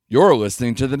You're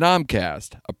listening to the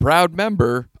Nomcast, a proud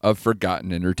member of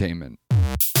Forgotten Entertainment.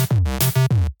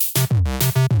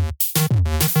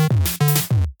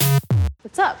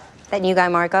 What's up? That new guy,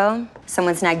 Marco,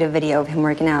 someone snagged a video of him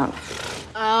working out.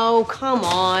 Oh, come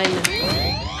on.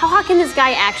 How hot can this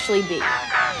guy actually be? He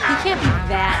can't be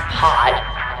that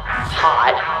hot.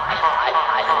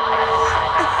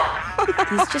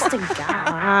 He's just a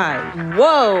guy.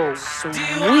 Whoa,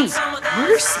 sweet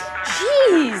mercy.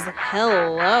 Jeez,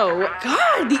 hello.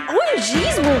 God, the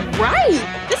OGs were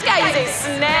right. This guy is a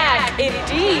snack,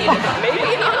 indeed.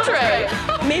 Maybe an entree.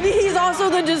 Maybe he's also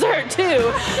the dessert,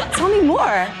 too. Tell me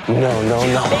more. No.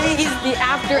 Maybe he's the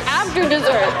after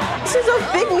dessert. This is a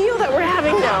big meal that we're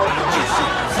having now.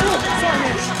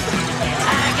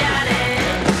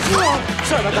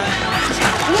 Sorry about that.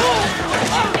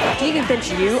 He can pinch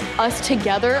you, us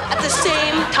together at the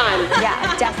same time.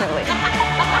 Yeah, definitely.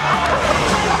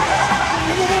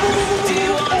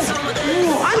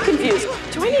 I'm confused.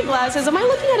 Do I need glasses? Am I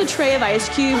looking at a tray of ice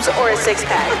cubes or a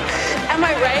six-pack? Am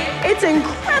I right? It's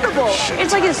incredible.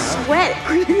 It's like his sweat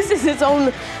produces its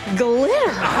own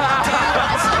glitter.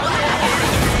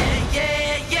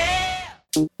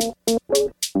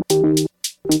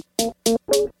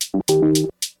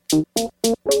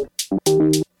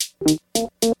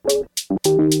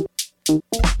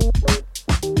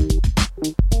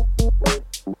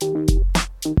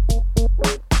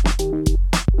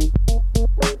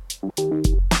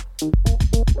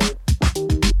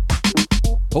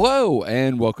 Hello,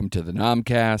 and welcome to the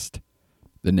Nomcast,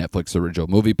 the Netflix original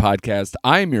movie podcast.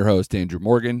 I'm your host, Andrew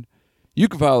Morgan. You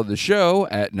can follow the show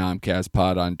at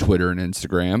NomcastPod on Twitter and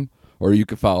Instagram, or you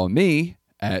can follow me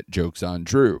at Jokes on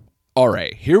Drew. All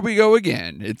right, here we go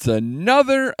again. It's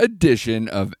another edition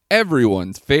of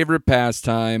everyone's favorite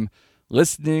pastime,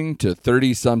 listening to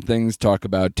 30-somethings talk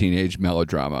about teenage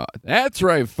melodrama. That's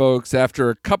right, folks. After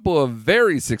a couple of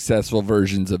very successful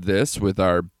versions of this with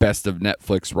our Best of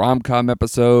Netflix rom-com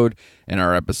episode and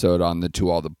our episode on the To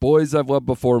All the Boys I've Loved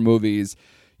Before movies,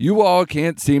 you all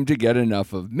can't seem to get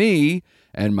enough of me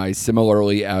and my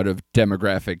similarly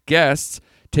out-of-demographic guests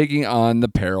taking on the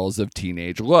perils of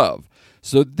teenage love.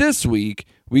 So this week,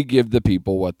 we give the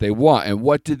people what they want. And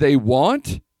what do they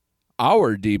want?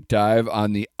 Our deep dive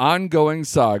on the ongoing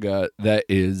saga that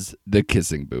is The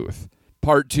Kissing Booth.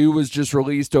 Part 2 was just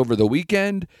released over the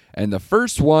weekend, and the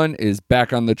first one is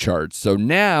back on the charts. So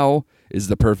now is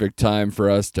the perfect time for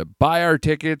us to buy our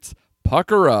tickets,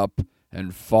 pucker up,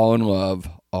 and fall in love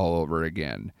all over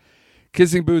again.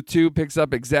 Kissing Booth 2 picks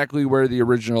up exactly where the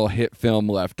original hit film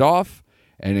left off,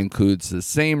 and includes the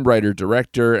same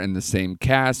writer-director and the same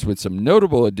cast with some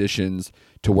notable additions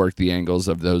to work the angles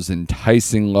of those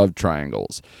enticing love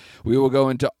triangles. We will go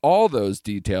into all those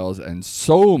details and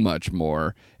so much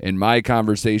more in my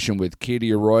conversation with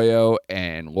Katie Arroyo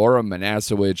and Laura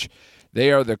Manasewich.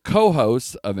 They are the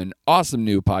co-hosts of an awesome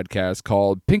new podcast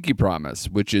called Pinky Promise,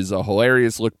 which is a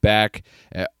hilarious look back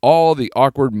at all the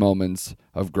awkward moments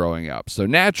of growing up. So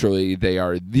naturally, they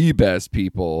are the best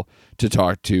people to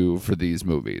talk to for these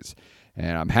movies.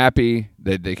 And I'm happy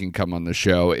that they can come on the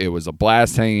show. It was a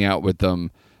blast hanging out with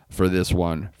them for this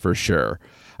one, for sure.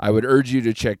 I would urge you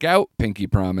to check out Pinky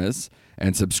Promise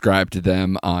and subscribe to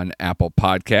them on Apple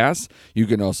Podcasts. You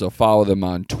can also follow them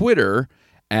on Twitter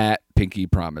at Pinky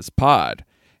Promise Pod.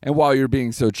 And while you're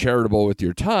being so charitable with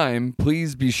your time,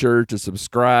 please be sure to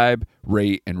subscribe,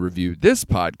 rate, and review this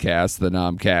podcast, the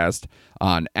Nomcast,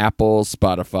 on Apple,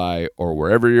 Spotify, or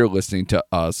wherever you're listening to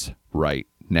us right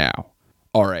now.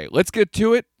 All right, let's get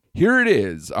to it. Here it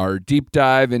is, our deep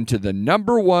dive into the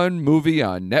number one movie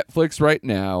on Netflix right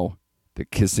now, The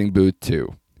Kissing Booth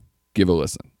 2. Give a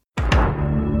listen.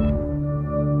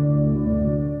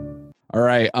 All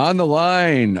right, on the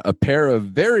line, a pair of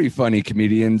very funny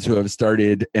comedians who have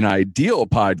started an ideal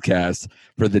podcast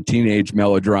for the teenage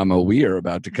melodrama we are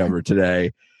about to cover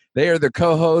today. They are the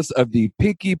co-hosts of the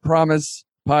Pinky Promise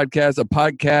podcast, a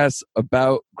podcast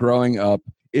about growing up.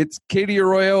 It's Katie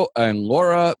Arroyo and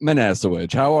Laura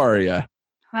Manasewich. How are you?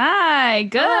 Hi,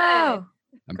 good. Hello.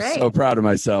 I'm Great. so proud of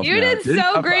myself. You now. did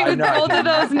so great with both of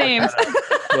those names.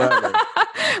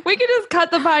 We could just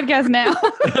cut the podcast now.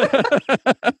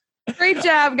 Great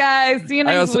job, guys. See you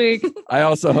next week. I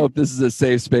also hope this is a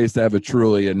safe space to have a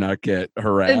truly and not get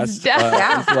harassed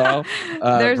as well.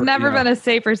 There's never been a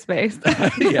safer space.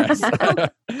 Yes. I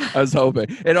was hoping.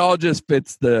 It all just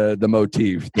fits the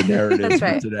motif, the narrative for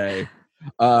right. today.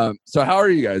 So how are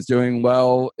you guys doing?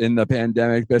 Well in the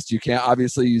pandemic, best you can.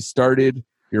 Obviously, you started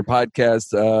your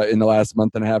podcast in the last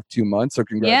month and a half, 2 months. So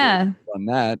congratulations on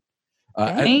that.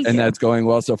 And that's going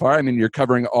well so far. I mean, you're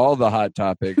covering all the hot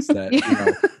topics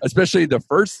that, especially the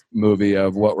first movie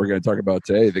of what we're going to talk about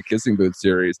today, the Kissing Booth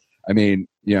series. I mean,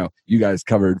 you guys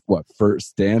covered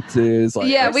first dances?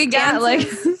 We got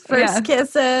first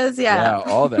kisses. Yeah,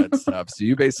 all that stuff. So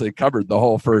you basically covered the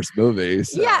whole first movie.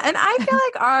 So. Yeah, and I feel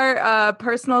like our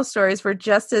personal stories were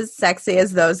just as sexy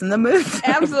as those in the movie.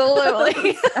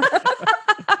 Absolutely.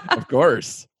 Of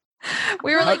course.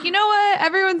 We were like, you know what?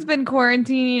 Everyone's been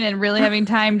quarantining and really having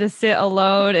time to sit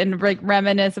alone and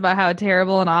reminisce about how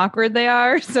terrible and awkward they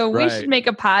are. So we should make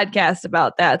a podcast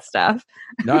about that stuff.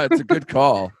 No, it's a good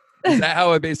call. Is that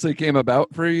how it basically came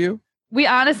about for you? We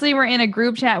honestly were in a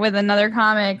group chat with another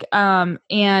comic,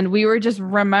 and we were just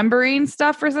remembering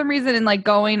stuff for some reason and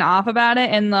going off about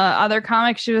it. And the other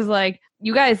comic, she was like,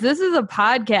 you guys, this is a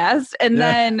podcast. And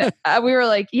then we were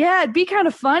like, yeah, it'd be kind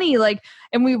of funny.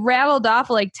 And we rattled off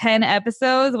 10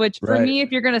 episodes, which for me,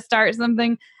 if you're going to start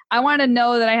something, I want to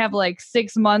know that I have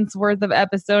 6 months worth of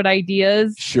episode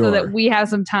ideas so that we have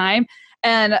some time.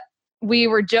 And we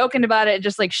were joking about it,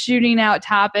 just shooting out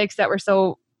topics that were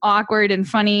so awkward and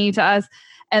funny to us.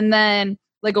 And then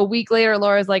a week later,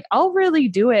 Laura's like, I'll really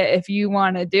do it if you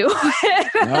want to do it.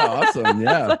 Oh, awesome.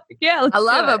 Yeah. I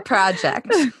love a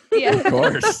project. Yeah. Of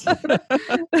course.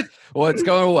 Well, it's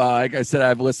going well. Like I said,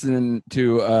 I've listened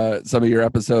to some of your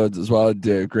episodes as well.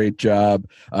 Did a great job.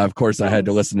 Of course, I had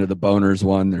to listen to the boners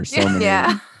one. There's so many.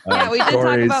 Yeah. We did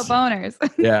stories. talk about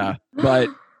boners. Yeah. But,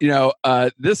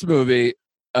 this movie,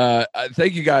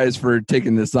 thank you guys for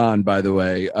taking this on, by the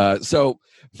way. So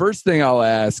first thing I'll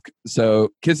ask,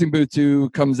 Kissing Booth 2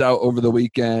 comes out over the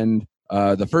weekend.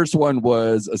 The first one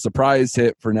was a surprise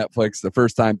hit for Netflix the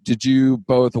first time. Did you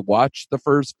both watch the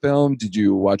first film? Did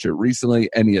you watch it recently?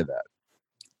 Any of that?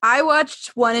 I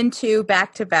watched 1 and 2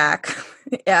 back to back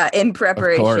in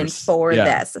preparation for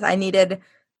this. I needed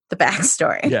the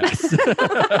backstory. Yes,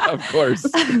 of course.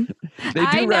 They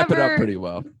do wrap it up pretty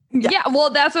well. Yeah, well,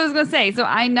 that's what I was going to say. So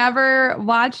I never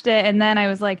watched it. And then I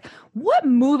was like, what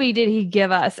movie did he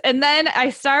give us? And then I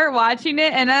start watching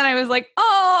it. And then I was like,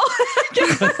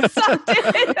 Katie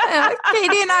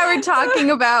and I were talking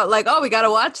about we got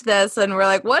to watch this. And we're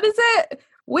like, what is it?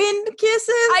 Wind kisses?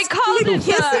 I called it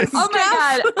kisses. Oh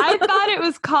my God. I thought it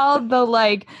was called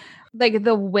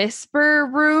the whisper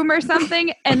room or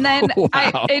something. And then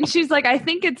and she's like, I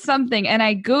think it's something. And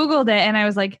I Googled it and I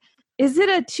was like, is it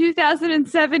a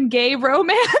 2007 gay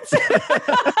romance?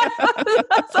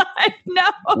 No.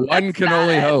 One can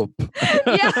only hope.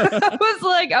 Yeah. I was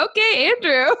like, okay,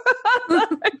 Andrew.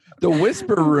 The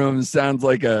Whisper Room sounds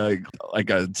like a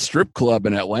strip club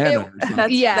in Atlanta.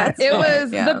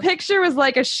 The picture was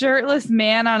a shirtless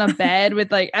man on a bed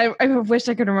with I wish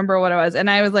I could remember what it was. And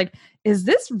I was like, is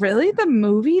this really the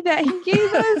movie that he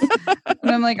gave us? And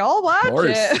I'm like, I'll watch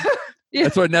it. Yeah.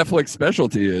 That's what Netflix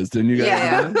specialty is. Didn't you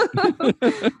guys know?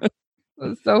 It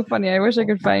was so funny. I wish I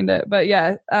could find it. But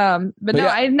yeah. I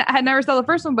had never saw the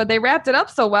first one, but they wrapped it up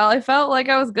so well. I felt like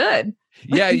I was good.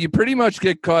 Yeah, you pretty much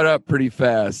get caught up pretty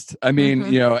fast. I mean,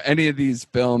 any of these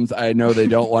films, I know they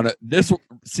don't want to, this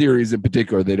series in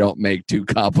particular, they don't make too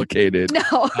complicated.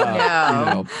 No.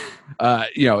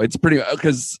 It's pretty,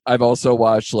 because I've also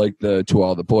watched the To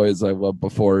All the Boys I Loved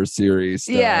Before series.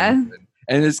 Yeah.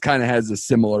 And this kind of has a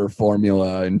similar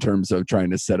formula in terms of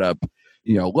trying to set up,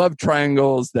 love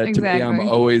triangles that to me, I'm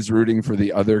always rooting for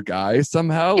the other guy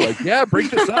somehow. Bring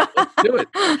this up. Let's do it.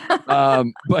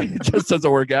 But it just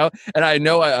doesn't work out. And I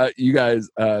know you guys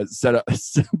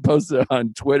posted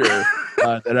on Twitter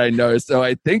that I noticed. So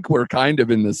I think we're kind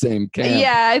of in the same camp.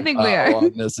 Yeah, I think we are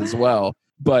on this as well.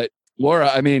 But Laura,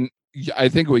 I mean, I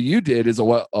think what you did is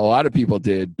what a lot of people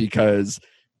did, because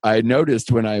I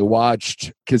noticed when I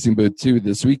watched Kissing Booth 2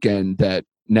 this weekend that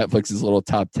Netflix's little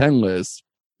top 10 list,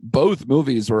 both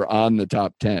movies were on the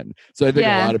top 10. So I think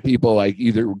a lot of people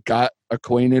either got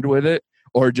acquainted with it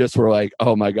or just were like,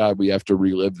 oh my God, we have to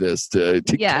relive this to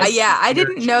I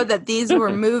didn't know that these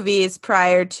were movies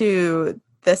prior to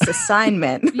this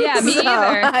assignment. Yeah, me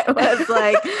either. I was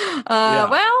like,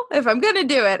 well, if I'm going to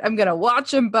do it, I'm going to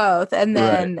watch them both. And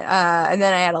then I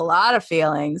had a lot of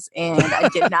feelings and I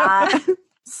did not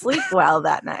sleep well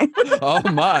that night. Oh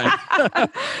my.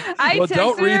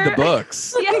 Don't read the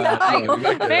books. Yeah,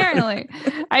 apparently.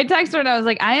 I texted her and I was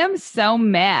like, I am so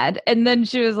mad. And then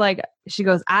she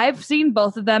goes, I've seen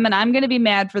both of them and I'm going to be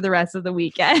mad for the rest of the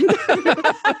weekend.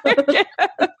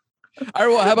 All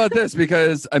right, well, how about this?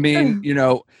 Because, I mean,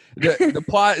 the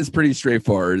plot is pretty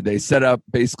straightforward. They set up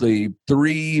basically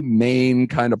 3 main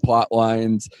kind of plot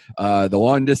lines. The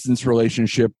long-distance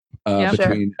relationship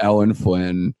between Elle and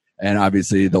Flynn, and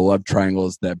obviously the love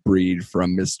triangles that breed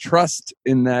from mistrust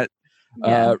in that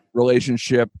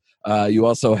relationship. You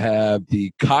also have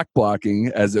the cock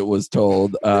blocking, as it was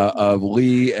told, of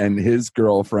Lee and his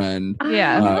girlfriend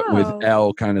with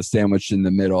Elle kind of sandwiched in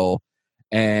the middle.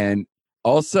 And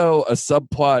also a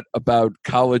subplot about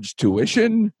college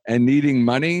tuition and needing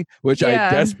money, which I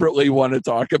desperately want to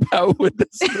talk about with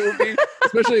this movie,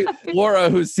 especially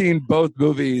Laura, who's seen both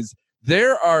movies.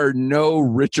 There are no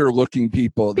richer looking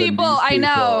people than these people. I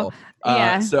know.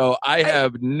 So I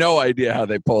have no idea how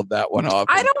they pulled that one off.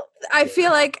 I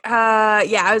feel like,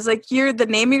 I was like, the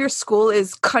name of your school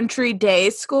is Country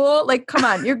Day School. Like, come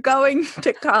on, you're going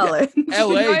to college. LA,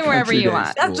 you're going wherever you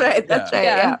want. That's right.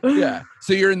 Yeah.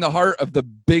 So you're in the heart of the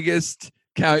biggest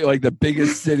county, like the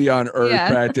biggest city on earth,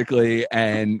 practically,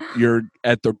 and you're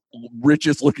at the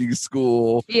richest looking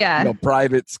school,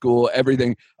 private school,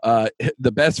 everything.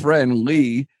 The best friend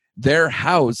Lee, their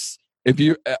house. If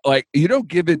you you don't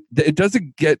give it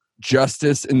doesn't get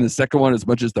justice in the second one as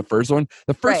much as the first one.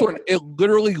 The first one, it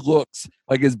literally looks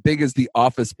like as big as the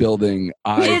office building.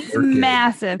 It's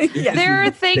massive. Their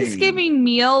Thanksgiving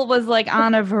meal was like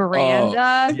on a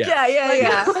veranda.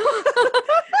 Yeah.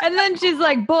 And then she's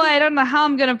like, boy, I don't know how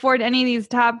I'm going to afford any of these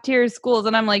top tier schools.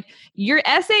 And I'm like, your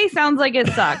essay sounds like it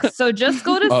sucks. So just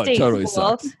go to state totally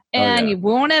school sucks. and you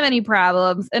won't have any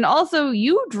problems. And also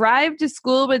you drive to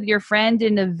school with your friend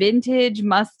in a vintage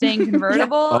Mustang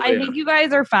convertible. I think you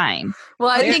guys are fine. Well,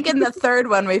 I think in the third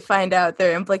one, we find out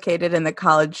they're implicated in the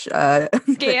college college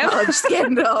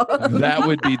scandal. That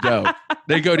would be dope.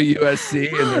 They go to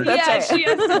USC. And she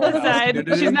has to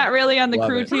decide. She's not really on the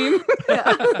crew team.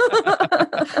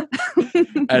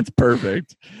 That's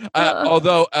perfect.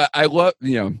 Although I love,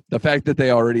 the fact that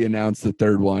they already announced the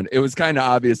third one. It was kind of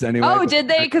obvious anyway. Oh, did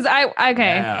they? Because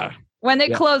when they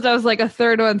closed, I was like, a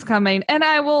third one's coming, and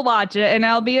I will watch it, and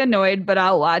I'll be annoyed, but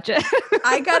I'll watch it.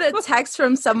 I got a text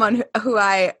from someone who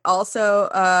I also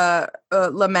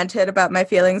lamented about my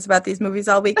feelings about these movies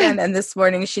all weekend, and this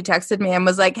morning she texted me and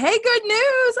was like, hey, good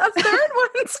news, a third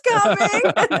one's coming.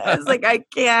 And I was like, I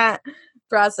can't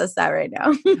process that right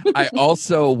now. I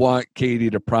also want Katie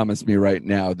to promise me right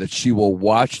now that she will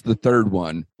watch the third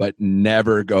one, but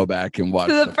never go back and watch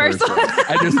the first one.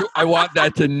 I want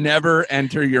that to never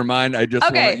enter your mind. I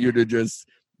just want you to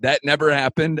that never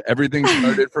happened. Everything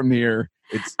started from here.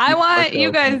 I want you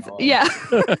guys. Yeah.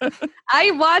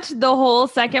 I watched the whole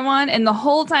second one, and the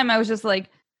whole time I was just like,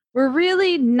 we're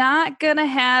really not going to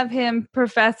have him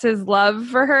profess his love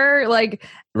for her. Like,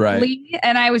 Lee.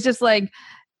 And I was just like,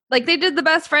 they did the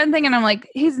best friend thing, and I'm like,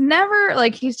 he's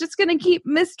just going to keep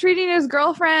mistreating his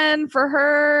girlfriend for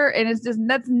her, and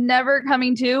that's never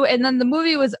coming to. And then the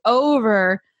movie was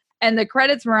over, and the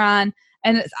credits were on,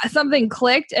 and something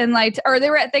clicked, and or they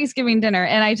were at Thanksgiving dinner,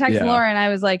 and I texted Laura, and I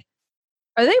was like,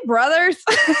 are they brothers?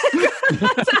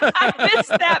 I missed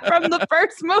that from the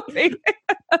first movie.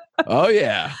 Oh,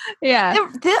 yeah. Yeah.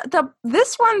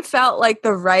 This one felt like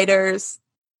the writers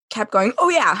kept going, oh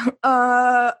yeah,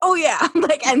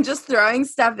 and just throwing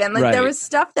stuff in. There was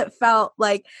stuff that felt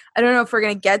like, I don't know if we're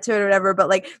going to get to it or whatever,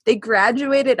 but they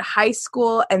graduated high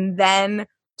school and then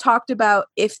talked about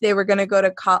if they were going to go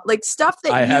to college, stuff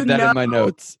that I have that in my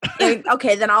notes.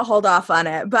 Okay, then I'll hold off on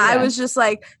it. But I was just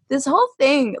like, this whole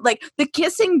thing, the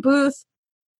kissing booth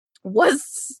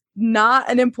was not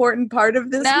an important part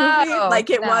of this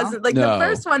movie. It wasn't. The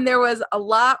first one, there was a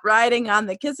lot riding on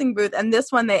the kissing booth, and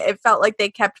this one, it felt like they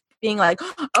kept being like,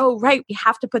 oh right, we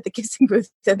have to put the kissing booth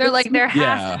in. They're like, there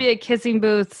has to be a kissing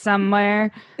booth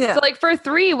somewhere. So for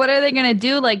 3, what are they gonna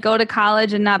do? Go to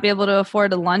college and not be able to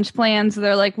afford a lunch plan? So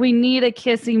they're like, we need a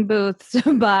kissing booth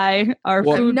to buy our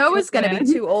food. Noah's gonna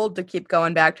be too old to keep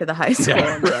going back to the high school.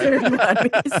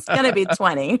 He's gonna be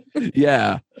 20.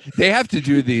 Yeah, they have to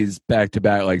do these back to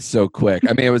back so quick.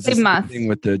 I mean, it was the same thing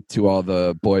with all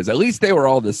the boys. At least they were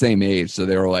all the same age, so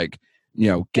they were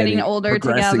getting older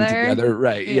together.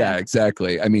 Right. Yeah,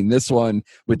 exactly. I mean, this one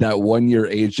with that 1 year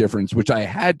age difference, which I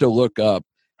had to look up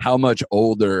how much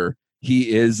older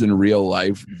he is in real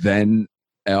life than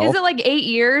Elle. Is it 8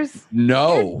 years?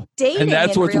 No. Dating and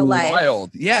that's in what's real life.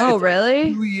 wild. Yeah. Oh,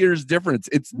 really? 2 years difference.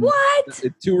 It's what?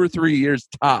 It's 2 or 3 years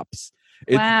tops.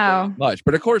 It's wow. Much.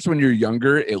 But of course, when you're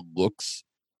younger, it looks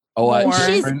a lot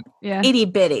different. She's itty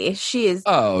bitty. She is.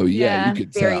 Oh yeah, you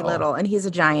could very tell. little, and he's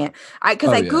a giant. I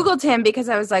googled him because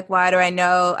I was like, why do I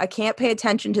know? I can't pay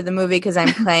attention to the movie because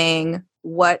I'm playing.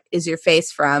 What is your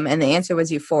face from? And the answer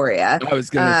was Euphoria. I was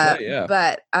gonna say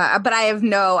but I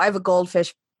have a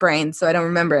goldfish brain, so I don't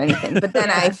remember anything. But then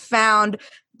I found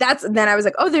then I was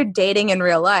like, oh, they're dating in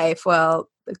real life. Well,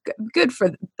 good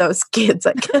for those kids,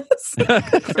 I guess.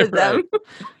 Good for them.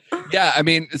 Yeah, I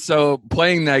mean, so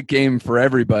playing that game for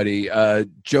everybody,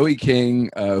 Joey King,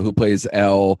 who plays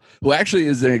Elle, who actually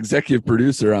is an executive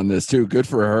producer on this too. Good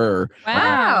for her.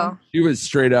 Wow. She was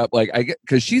straight up like, I get,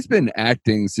 because she's been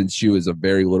acting since she was a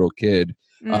very little kid.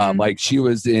 Like she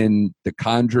was in The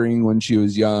Conjuring when she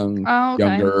was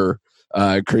younger.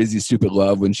 Crazy Stupid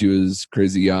Love when she was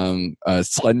crazy young.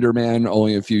 Slender Man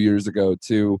only a few years ago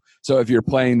too. So if you're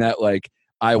playing that like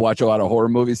I watch a lot of horror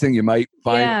movies thing, you might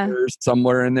find her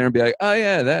somewhere in there and be like, oh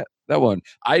yeah, that one.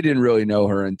 I didn't really know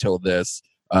her until this.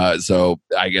 So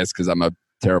I guess because I'm a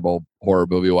terrible horror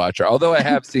movie watcher, although I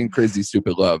have seen Crazy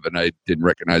Stupid Love and I didn't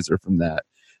recognize her from that.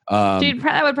 Dude,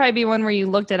 that would probably be one where you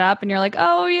looked it up and you're like,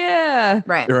 oh yeah,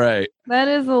 right. That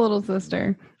is the little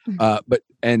sister.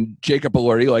 And Jacob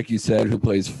Elordi, like you said, who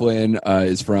plays Flynn,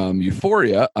 is from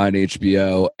Euphoria on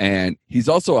HBO, and he's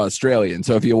also Australian.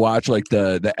 So if you watch like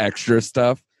the extra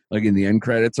stuff, like in the end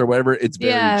credits or whatever, it's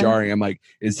very jarring. I'm like,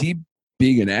 is he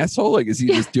being an asshole? Like, is he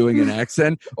just doing an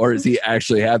accent, or does he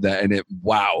actually have that? And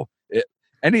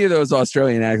any of those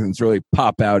Australian accents really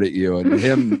pop out at you, and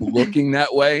him looking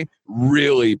that way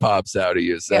really pops out at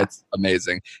you. So that's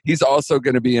amazing. He's also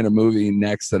going to be in a movie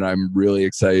next that I'm really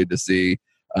excited to see.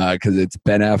 Because it's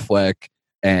Ben Affleck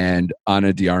and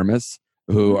Ana de Armas,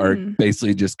 who are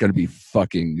basically just going to be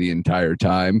fucking the entire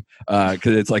time.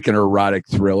 Because it's like an erotic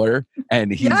thriller, and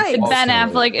he's Ben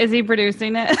Affleck. Is he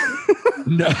producing it?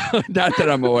 No, not that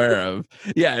I'm aware of.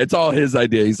 Yeah, it's all his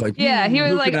idea. He's like, he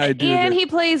was like, and he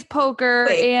plays poker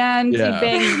and he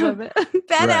bangs with it.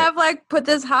 Ben Affleck put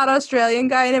this hot Australian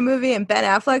guy in a movie, and Ben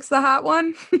Affleck's the hot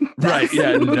one. Right?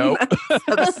 Yeah, nope.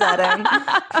 Upsetting.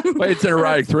 But it's an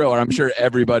erotic thriller. I'm sure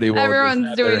everybody will.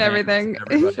 Everyone's doing everything.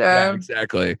 Sure. Yeah,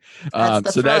 exactly.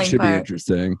 So that should be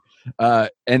interesting.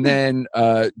 And then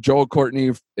Joel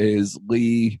Courtney is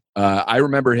Lee. I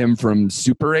remember him from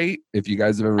Super 8. If you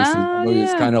guys have ever seen that movie,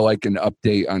 it's kind of like an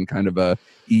update on kind of a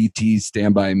E.T.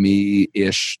 Stand By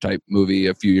Me-ish type movie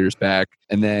a few years back.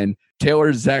 And then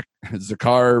Taylor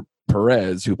Zakar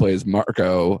Perez, who plays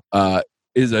Marco,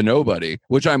 is a nobody,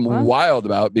 which I'm wild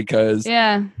about because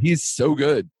he's so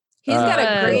good. He's got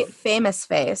a great famous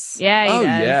face. Yeah, he does.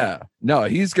 Yeah. No,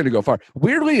 he's going to go far.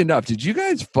 Weirdly enough, did you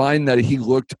guys find that he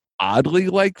looked oddly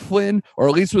like Flynn, or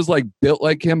at least was like built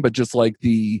like him, but just like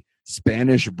the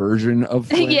Spanish version of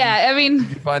Flynn? Yeah, I mean, did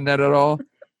you find that at all?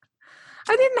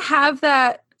 I didn't have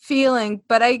that feeling,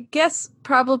 but I guess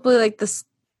probably like the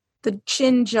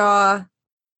chin jaw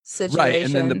situation. Right,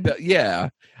 and then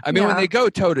I mean, when they go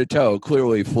toe to toe,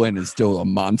 clearly Flynn is still a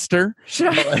monster.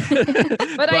 Sure.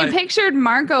 But I pictured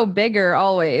Marco bigger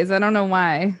always. I don't know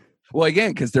why. Well,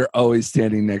 again, because they're always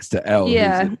standing next to Elle.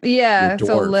 Yeah, dwarf,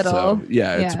 so little. So,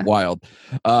 it's wild.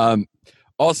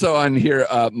 Also on here,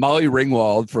 Molly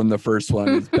Ringwald from the first one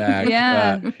is back.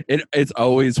 It's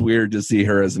always weird to see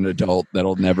her as an adult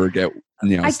that'll never get,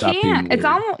 stop being weird. It's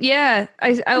almost,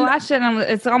 I watched it and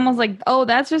it's almost like, oh,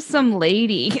 that's just some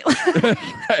lady.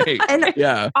 Right. And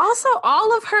also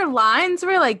all of her lines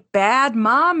were like bad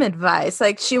mom advice.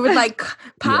 Like she would like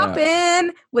pop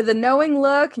in with a knowing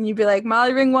look and you'd be like,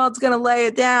 Molly Ringwald's going to lay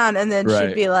it down. And then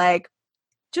she'd be like,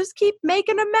 just keep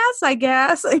making a mess, I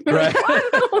guess. Like, right.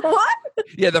 What?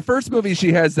 Yeah, the first movie,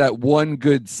 she has that one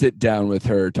good sit down with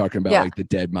her talking about like the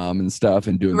dead mom and stuff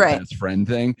and doing the best friend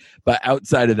thing. But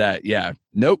outside of that,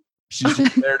 nope. She's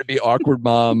just there to be awkward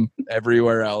mom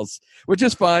everywhere else, which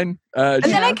is fine. And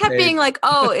then I kept being like,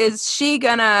 oh, is she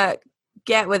gonna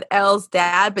get with Elle's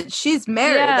dad? But she's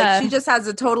married. Like she just has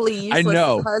a totally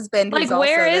useless husband. Like,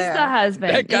 where is the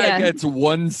husband? That guy gets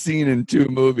one scene in 2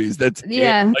 movies. That's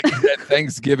it. Like at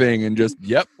Thanksgiving and just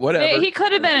whatever. He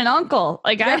could have been an uncle.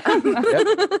 Like I don't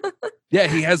know. Yeah,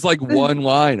 he has like one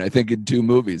line, I think, in 2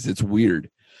 movies. It's weird.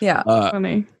 Yeah.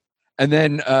 Funny. And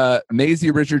then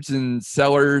Maisie Richardson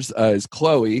Sellers is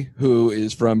Chloe, who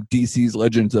is from DC's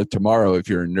Legends of Tomorrow, if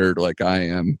you're a nerd like I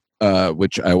am,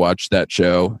 which I watched that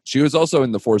show. She was also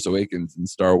in The Force Awakens and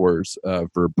Star Wars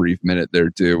for a brief minute there,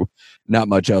 too. Not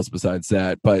much else besides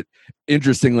that. But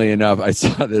interestingly enough, I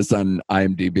saw this on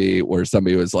IMDb where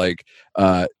somebody was like,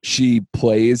 she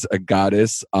plays a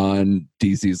goddess on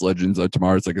DC's Legends of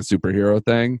Tomorrow. It's like a superhero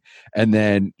thing. And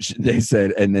then they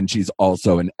said, and then she's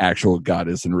also an actual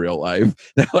goddess in real life.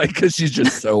 Like, because she's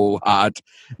just so hot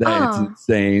that it's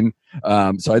insane.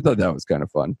 So I thought that was kind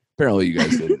of fun. Apparently you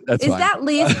guys did. That's fine. Is that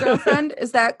Lee's girlfriend?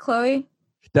 Is that Chloe?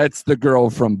 That's the girl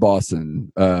from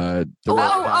Boston. Yeah.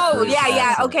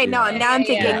 Okay, no, now I'm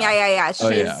thinking, yeah.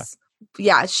 She's,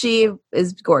 she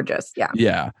is gorgeous. Yeah.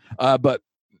 Yeah. But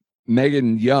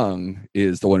Megan Young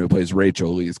is the one who plays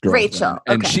Rachel, Lee's girlfriend. Rachel, okay.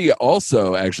 And she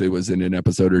also actually was in an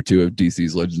episode or two of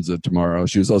DC's Legends of Tomorrow.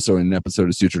 She was also in an episode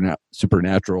of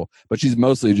Supernatural, but she's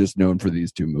mostly just known for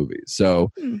these two movies.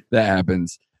 So that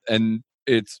happens. And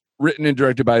it's written and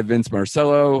directed by Vince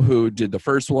Marcello, who did the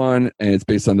first one, and it's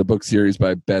based on the book series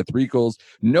by Beth Reekles.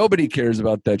 Nobody cares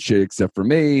about that shit except for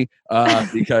me,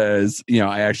 because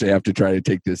I actually have to try to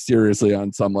take this seriously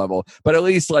on some level. But at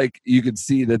least you could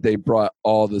see that they brought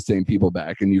all the same people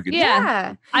back, and you could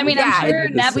I mean, I'm sure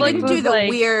Netflix didn't do the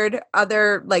weird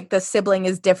other the sibling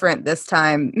is different this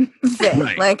time thing.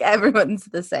 Right. Everyone's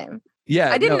the same.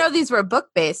 Yeah, I didn't know these were book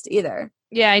based either.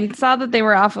 Yeah, I saw that they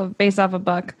were based off a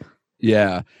book.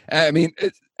 Yeah, I mean,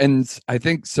 and I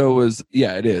think so was,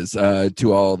 it is.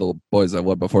 To All the Boys I've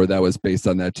Loved Before, that was based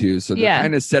on that too. So they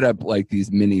kind of set up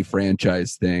these mini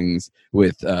franchise things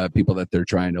with people that they're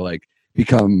trying to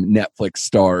become Netflix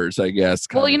stars, I guess.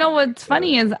 Well, what's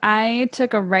funny is I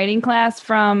took a writing class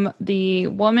from the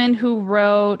woman who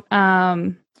wrote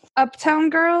Uptown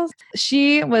Girls.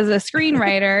 She was a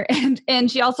screenwriter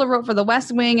and she also wrote for The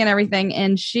West Wing and everything.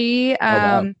 And she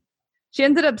she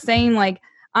ended up saying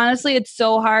honestly, it's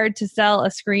so hard to sell a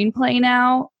screenplay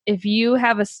now. If you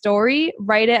have a story,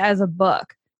 write it as a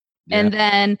book. Yeah. And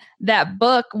then that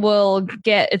book will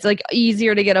it's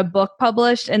easier to get a book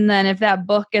published. And then if that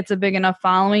book gets a big enough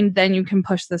following, then you can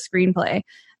push the screenplay.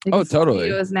 Oh, totally.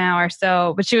 Studios now are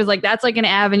so, but she was that's an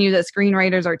avenue that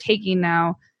screenwriters are taking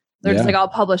now. They're just I'll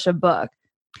publish a book.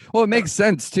 Well, it makes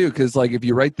sense too, because if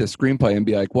you write the screenplay and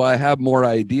be well, I have more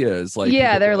ideas.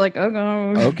 They're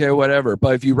okay, whatever.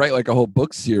 But if you write a whole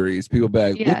book series, people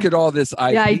be look at all this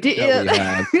IP that we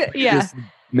have. Just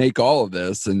make all of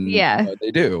this, and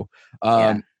they do.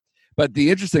 But the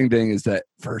interesting thing is that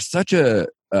for such a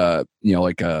a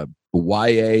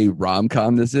YA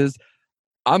rom-com this is,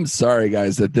 I'm sorry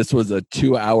guys that this was a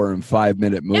 2 hour and 5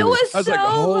 minute movie. It was so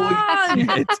holy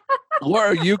shit.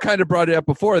 Laura, you kind of brought it up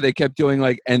before. They kept doing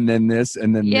and then this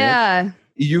and then this.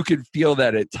 You could feel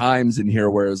that at times in here,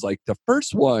 whereas the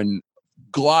first one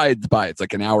glides by. It's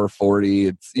an hour 40.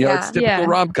 It's it's typical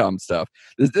rom-com stuff.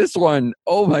 This one,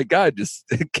 oh my god, just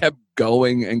it kept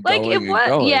going and going and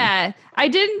going. Yeah, I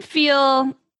didn't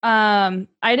feel oh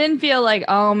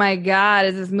my god,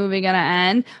 is this movie gonna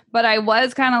end? But I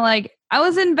was kind of I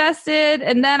was invested,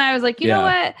 and then I was you know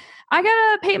what? I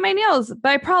gotta paint my nails,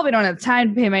 but I probably don't have time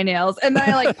to paint my nails. And then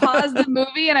I paused the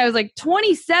movie and I was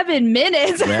 27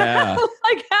 minutes. Yeah.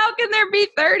 How can there be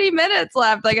 30 minutes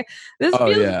left? This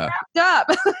feels wrapped up.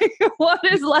 What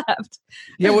is left?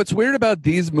 Yeah, what's weird about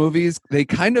these movies, they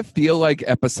kind of feel like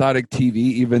episodic TV,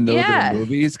 even though they're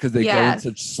movies, because they go in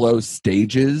such slow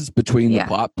stages between the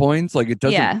plot points. It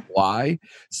doesn't fly.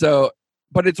 So,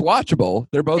 but it's watchable.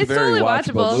 They're both very totally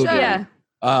watchable movies. Yeah.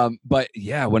 But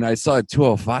when I saw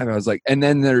 205, I was and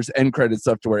then there's end credit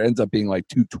stuff to where it ends up being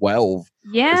 212.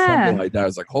 Yeah. Or something like that. I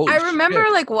was holy shit. I remember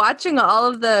watching all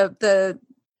of the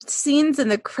scenes in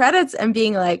the credits and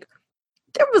being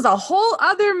there was a whole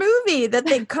other movie that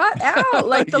they cut out.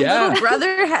 The little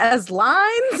brother has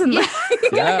lines and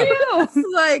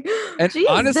and geez,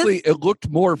 honestly, it looked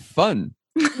more fun.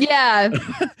 Yeah.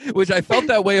 Which I felt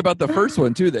that way about the first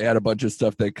one too. They had a bunch of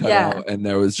stuff they cut out, and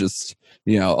there was just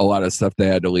a lot of stuff they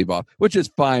had to leave off, which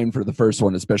is fine for the first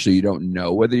one, especially you don't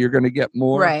know whether you're going to get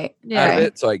more out of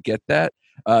it. So I get that.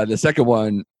 The second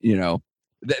one,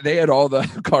 they had all the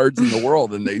cards in the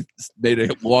world, and they made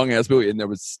a long ass movie, and there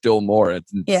was still more.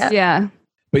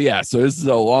 But so this is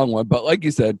a long one, but like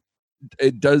you said,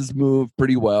 it does move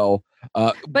pretty well.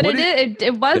 But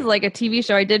it was like a TV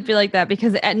show. I did feel like that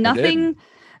because nothing,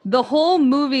 the whole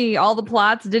movie, all the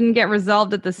plots didn't get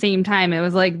resolved at the same time. It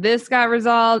was this got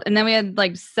resolved, and then we had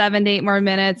 7 to 8 more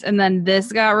minutes, and then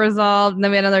this got resolved, and then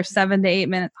we had another 7 to 8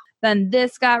 minutes. Then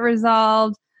this got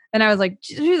resolved, and I was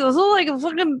Jesus,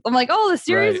 I'm oh, the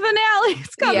series finale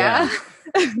is coming. Yeah.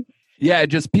 Yeah,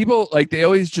 just people they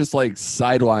always just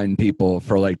sideline people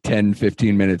for 10,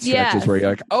 15 minute stretches where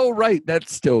you're oh, right,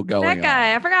 that's still going that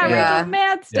guy, on. I forgot Rachel's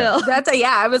mad still. Yeah. That's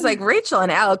I was Rachel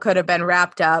and Al could have been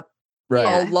wrapped up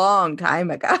a long time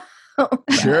ago.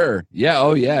 Sure. Yeah.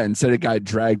 Oh, yeah. Instead it got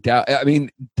dragged out. I mean,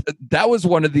 that was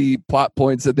one of the plot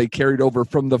points that they carried over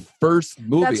from the first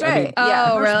movie. That's right.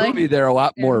 I mean, really? Movie, they're a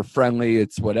lot more friendly.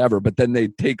 It's whatever. But then they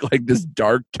take this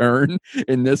dark turn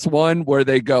in this one where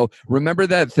they go, remember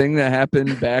that thing that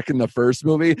happened back in the first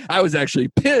movie? I was actually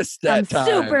pissed that time.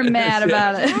 I'm super mad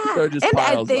about it. So it just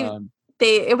piles on.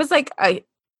 It was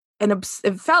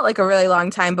it felt like a really long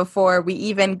time before we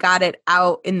even got it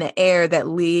out in the air that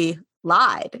Lee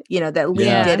lied, that Lee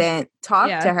didn't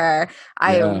talk to her.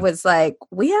 I was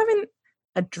we haven't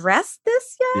addressed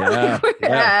this yet.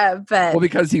 Yeah. But well,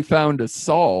 because he found a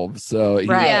solve, so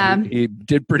he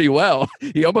did pretty well.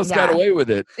 He almost got away with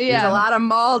it. There's a lot of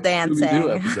mall dancing.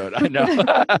 Episode, I know.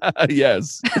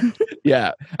 Yes,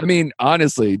 yeah. I mean,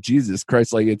 honestly, Jesus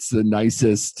Christ, like it's the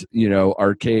nicest,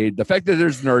 arcade. The fact that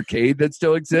there's an arcade that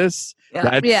still exists.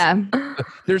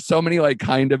 There's so many like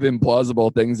kind of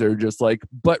implausible things that are just like,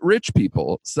 but rich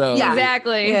people. So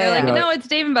exactly. They're like, no, it's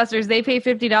Dave and Buster's. They pay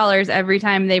 $50 every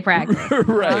time they practice.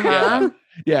 Right.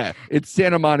 Yeah. It's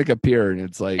Santa Monica Pier, and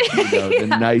it's like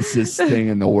the nicest thing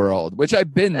in the world. Which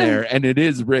I've been there, and it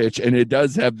is rich, and it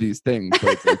does have these things.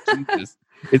 But it's like, Jesus,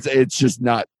 it's just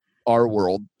not our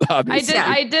world, obviously.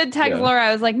 I did text Laura.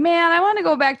 I was like, man, I want to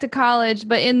go back to college,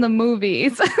 but in the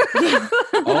movies.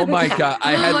 Oh my God.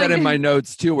 I had that in my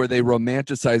notes too, where they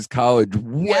romanticize college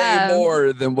way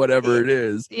more than whatever it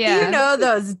is. Yeah. Do you know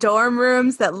those dorm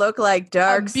rooms that look like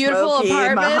dark, beautiful smoky,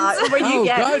 apartments where you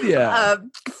get a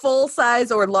full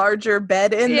size or larger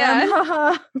bed in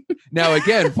them? Now,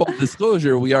 again, full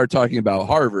disclosure, we are talking about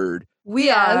Harvard.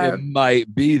 We are. It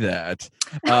might be that.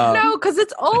 No, because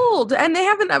it's old and they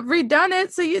haven't redone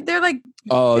it. So they're like,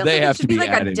 they have to be like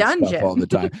adding a dungeon stuff all the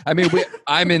time. I mean,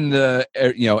 I'm in the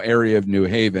area of New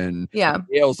Haven. Yeah,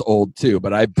 Yale's old too,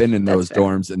 but I've been in those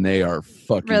dorms and they are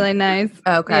fucking really nice.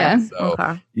 Okay, I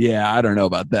don't know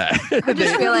about that. I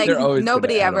just feel like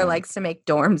nobody ever likes to make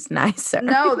dorms nicer.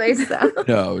 No, they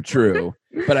no, true.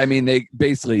 But I mean, they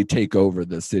basically take over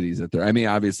the cities that they're. I mean,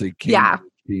 obviously,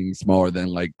 being smaller than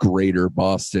like Greater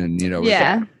Boston,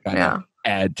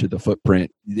 add to the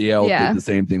footprint. Yale did the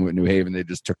same thing with New Haven. They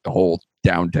just took the whole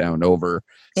downtown over.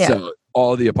 Yeah. So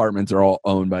all the apartments are all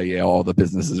owned by Yale. All the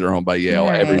businesses are owned by Yale.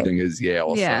 Right. Everything is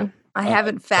Yale. Yeah. So, I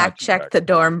haven't fact-checked the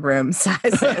dorm room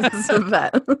sizes,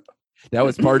 but that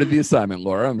was part of the assignment,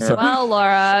 Laura. I'm sorry. Well,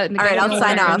 Laura. All right, I'll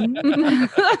sign off.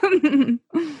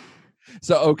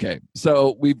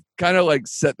 So we've kind of like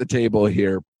set the table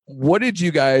here. What did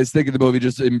you guys think of the movie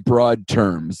just in broad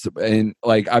terms? And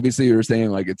like, obviously you were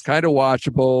saying like, it's kind of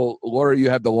watchable. Laura, you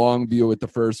have the long view with the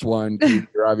first one.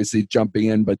 You're obviously jumping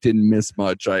in, but didn't miss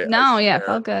much.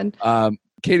 Felt good.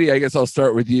 Katie, I guess I'll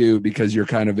start with you because you're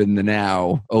kind of in the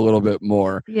now a little bit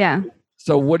more. Yeah.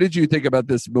 So what did you think about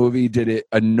this movie? Did it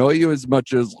annoy you as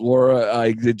much as Laura?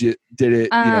 Like,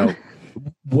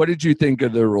 what did you think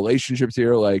of the relationships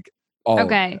here? Like,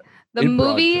 The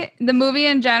movie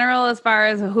in general, as far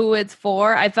as who it's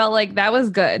for, I felt like that was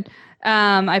good.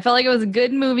 I felt like it was a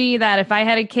good movie that if I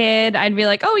had a kid, I'd be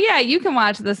like, oh yeah, you can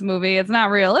watch this movie. It's not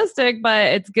realistic, but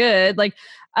it's good. Like,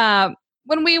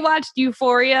 when we watched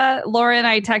Euphoria, Laura and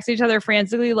I text each other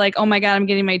frantically like, oh my God, I'm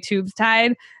getting my tubes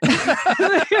tied. And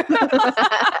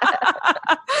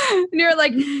you're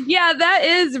like, yeah, that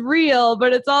is real,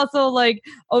 but it's also like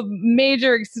a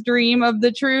major extreme of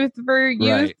the truth for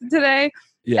youth today.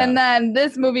 Yeah. And then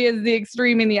this movie is the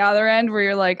extreme in the other end where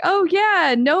you're like, oh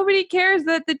yeah, nobody cares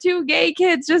that the two gay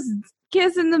kids just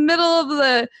kiss in the middle of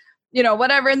the,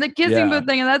 whatever, in the kissing booth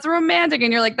thing. And that's romantic.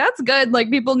 And you're like, that's good. Like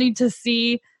people need to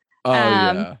see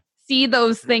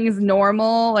those things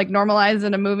normalized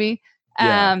in a movie.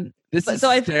 This is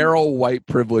sterile white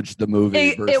privilege, the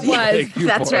movie. It was.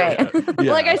 That's right.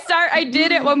 Like I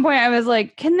did at one point, I was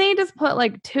like, can they just put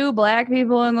like two black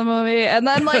people in the movie? And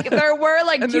then like there were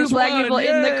like two black people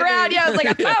in the crowd. Yeah, I was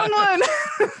like, I found one.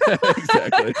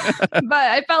 Exactly. But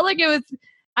I felt like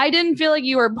I didn't feel like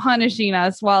you were punishing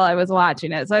us while I was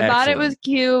watching it. So I thought it was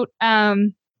cute.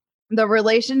 The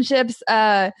relationships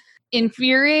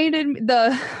infuriated me.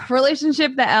 The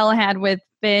relationship that Elle had with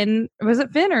Finn, was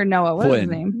it Finn or Noah? What was his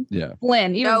name? Yeah.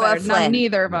 Flynn. Not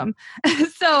neither of them.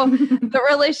 So the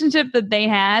relationship that they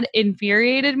had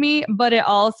infuriated me, but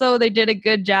they did a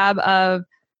good job of,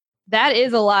 that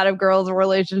is a lot of girls'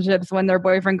 relationships when their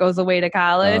boyfriend goes away to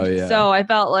college. Oh, yeah. So I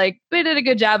felt like they did a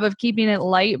good job of keeping it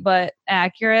light but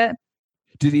accurate.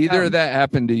 Did either of that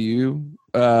happen to you?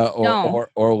 Or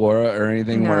Laura or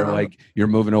anything where like you're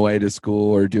moving away to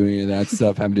school or doing that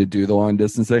stuff, having to do the long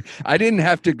distance thing? I didn't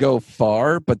have to go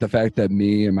far, but the fact that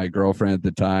me and my girlfriend at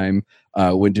the time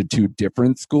went to two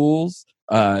different schools.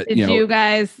 Did you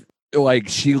guys? Like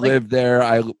she lived there,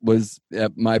 I was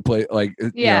at my place. Like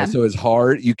so it's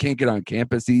hard. You can't get on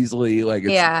campus easily. Like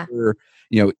it's super,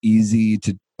 easy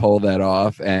to pull that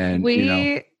off. And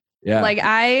like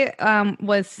I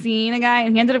was seeing a guy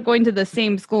and he ended up going to the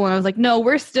same school and I was like, no,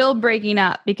 we're still breaking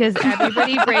up because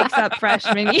everybody breaks up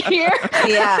freshman year.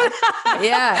 Yeah.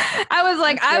 I was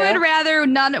like, I would rather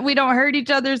we don't hurt each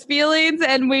other's feelings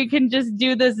and we can just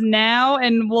do this now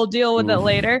and we'll deal with it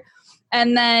later.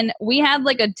 And then we had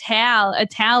like a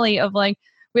tally of like,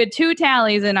 we had two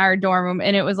tallies in our dorm room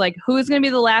and it was like, who's going to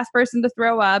be the last person to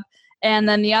throw up? And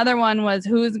then the other one was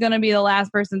who's going to be the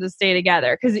last person to stay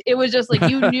together. Because it was just like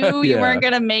you knew you weren't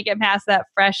going to make it past that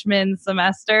freshman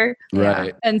semester.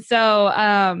 Right. And so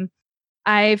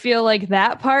I feel like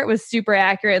that part was super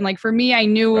accurate. And like for me, I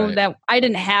knew that I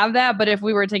didn't have that. But if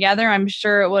we were together, I'm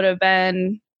sure it would have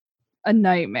been a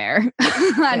nightmare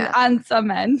on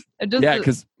some end.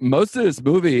 Because most of this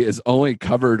movie is only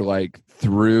covered like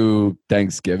through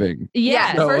Thanksgiving.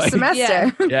 Yeah, so, first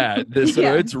semester.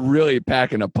 So it's really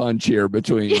packing a punch here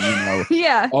between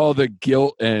all the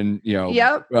guilt and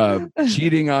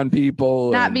cheating on people,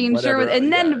 not being sure.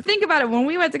 And then think about it: when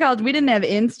we went to college, we didn't have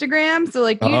Instagram, so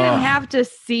like you didn't have to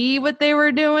see what they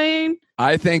were doing.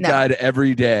 I thank God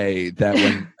every day that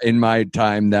when in my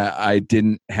time that I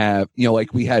didn't have,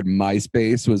 like we had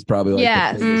MySpace was probably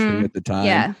like the biggest thing at the time.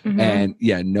 Yeah. And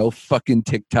no fucking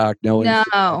TikTok, no,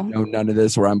 none of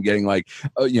this where I'm getting like,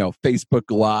 Facebook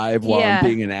Live while I'm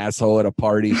being an asshole at a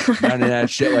party. None of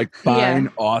that shit. Like, fine,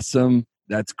 awesome.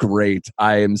 That's great.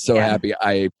 I am so happy.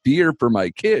 I fear for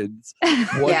my kids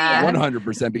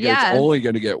 100% because it's only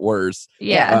going to get worse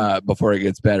before it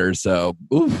gets better. So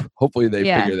hopefully they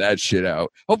figure that shit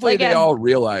out. Hopefully they all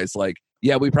realize like,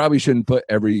 we probably shouldn't put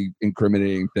every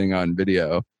incriminating thing on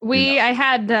video.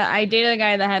 I dated a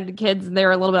guy that had kids. They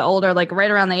were a little bit older, like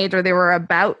right around the age where they were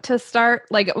about to start.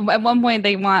 Like at one point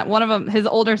one of them, his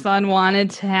older son wanted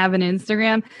to have an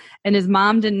Instagram and his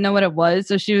mom didn't know what it was.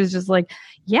 So she was just like,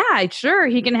 yeah, sure,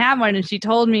 he can have one. And he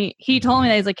told me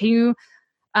that he's like, can you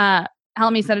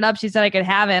help me set it up? She said I could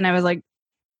have it. And I was like,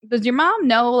 does your mom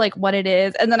know like what it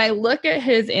is? And then I look at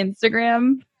his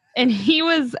Instagram and he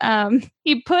was,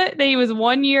 he put that he was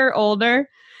 1 year older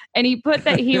and he put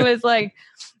that he was like,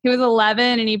 he was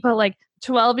 11 and he put like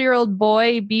 12-year-old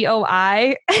boy,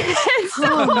 BOI. So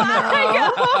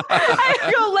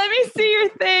I go, let me see your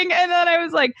thing. And then I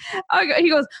was like, he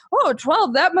goes,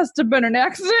 12, that must have been an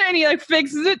accident. And he like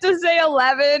fixes it to say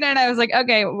 11. And I was like,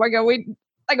 okay,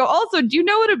 I go, also, do you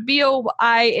know what a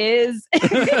BOI is?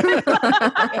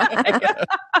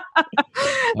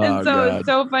 And so it's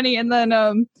so funny. And then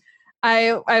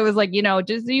I was like,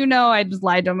 just so I just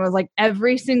lied to him. I was like,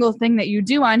 every single thing that you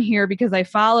do on here, because I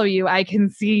follow you, I can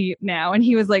see now. And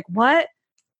he was like, what?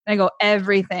 And I go,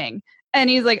 everything. And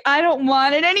he's like, I don't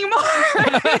want it anymore.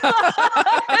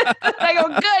 I go,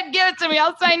 good, give it to me.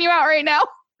 I'll sign you out right now.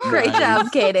 Great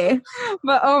job, Katie.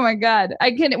 But oh my God,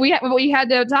 we had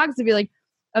to talk to be like,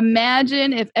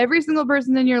 imagine if every single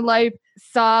person in your life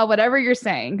saw whatever you're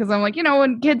saying. Because I'm like,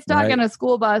 when kids talk on a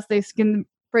school bus, they can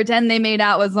pretend they made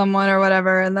out with someone or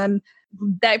whatever, and then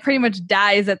that pretty much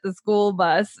dies at the school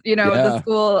bus, at the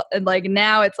school. And like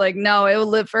now it's like, no, it will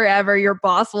live forever. Your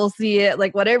boss will see it.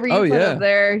 Like whatever you put up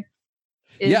there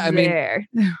is there.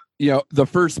 The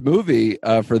first movie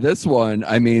for this one,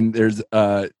 I mean, there's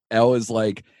Elle is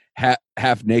like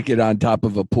half naked on top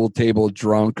of a pool table,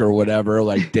 drunk or whatever,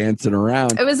 like dancing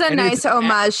around. It was a nice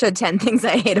homage to 10 Things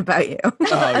I Hate About You.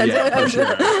 Oh yeah, for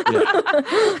sure.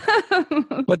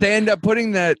 Yeah. But they end up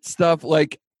putting that stuff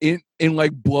like in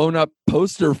like blown up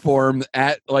poster form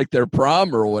at like their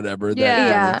prom or whatever.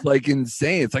 It's like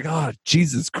insane. It's like, oh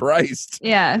Jesus Christ.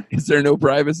 Yeah. Is there no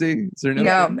privacy? Is there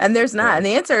no? And there's not. And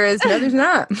the answer is no, there's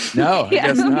not. No, I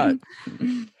guess not.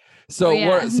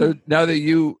 So, so now that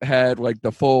you had like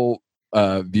the full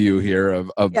view here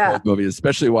of both movies,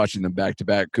 especially watching them back to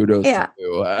back, kudos to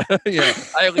you. I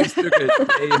at least took a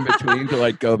day in between to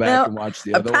like go back and watch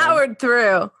the other one. Powered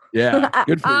through. Yeah,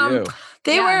 good for you.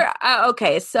 They were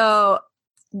okay. So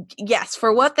yes,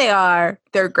 for what they are,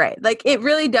 they're great. Like it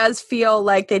really does feel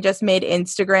like they just made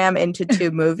Instagram into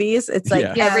two movies. It's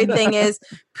like everything is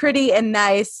pretty and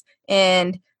nice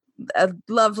and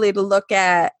lovely to look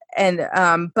at. And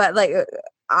but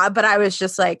I was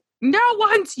just like, no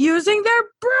one's using their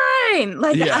brain.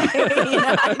 Like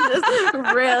I just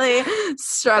really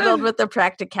struggled with the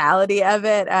practicality of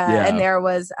it. And there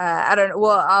was I don't know.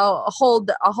 Well, I'll hold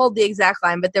the exact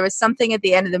line, but there was something at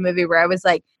the end of the movie where I was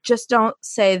like, just don't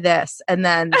say this. And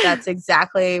then that's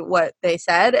exactly what they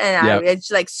said. And I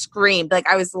just like screamed. Like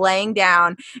I was laying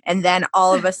down and then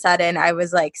all of a sudden I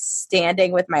was like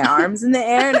standing with my arms in the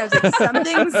air and I was like,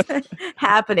 something's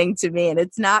happening to me and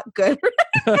it's not good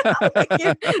right now. Like,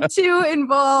 you're too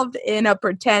involved in a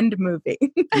pretend movie.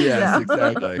 Yes,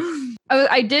 exactly.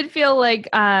 I did feel like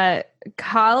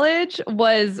college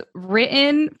was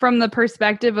written from the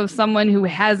perspective of someone who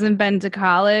hasn't been to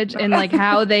college and like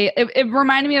how it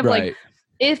reminded me of like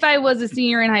if I was a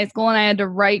senior in high school and I had to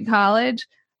write college,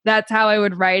 that's how I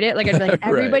would write it. Like I'd be like,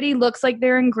 everybody looks like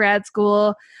they're in grad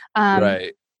school.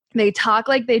 They talk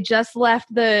like they just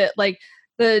left the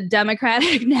the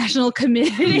Democratic National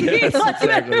Committee. Yes,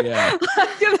 exactly, yeah.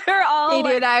 They're all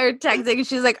Katie and I are texting.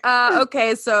 She's like,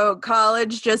 okay, so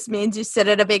college just means you sit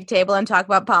at a big table and talk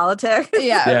about politics.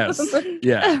 Yeah. Yes.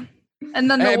 Yeah. And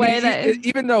then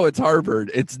even though it's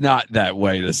Harvard, it's not that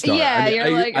way to start.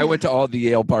 Yeah, I went to all the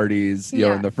Yale parties, you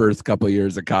know, in the first couple of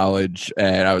years of college,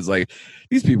 and I was like,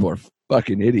 these people are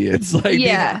fucking idiots. Like,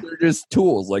 they're just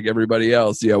tools like everybody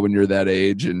else, you know, when you're that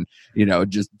age and, you know,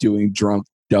 just doing drunk,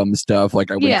 dumb stuff.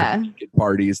 Like I went to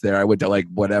parties there. I went to like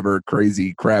whatever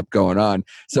crazy crap going on.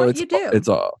 So it's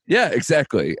all,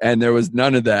 exactly. And there was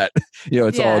none of that, you know,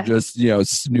 it's all just, you know,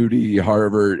 snooty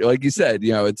Harvard. Like you said,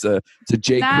 you know, it's a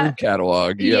J. Crew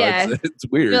catalog. You know, it's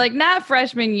weird. You're like, not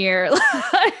freshman year.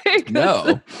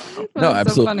 No,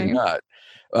 absolutely not.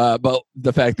 But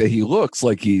the fact that he looks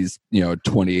like he's, you know,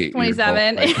 28,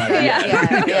 27,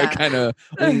 kind of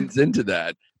leans into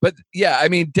that. But yeah, I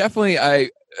mean, definitely,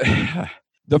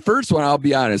 the first one, I'll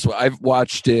be honest, I've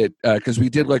watched it because we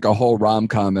did like a whole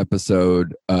rom-com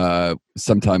episode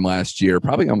sometime last year,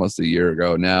 probably almost a year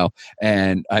ago now,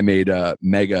 and I made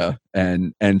Mega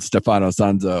and Stefano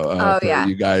Sanzo for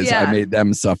you guys. Yeah. I made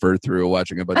them suffer through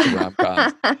watching a bunch of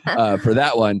rom-coms for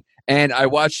that one, and I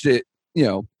watched it, you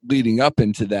know, leading up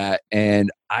into that, and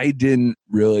I didn't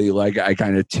really like it. I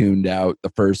kind of tuned out the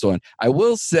first one. I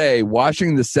will say,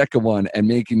 watching the second one and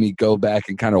making me go back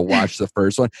and kind of watch the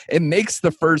first one, it makes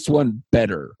the first one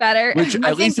better. Which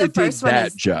at least it did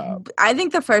that job. I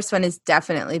think the first one is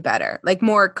definitely better. Like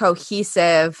more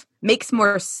cohesive, makes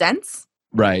more sense.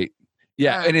 Right.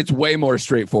 Yeah, and it's way more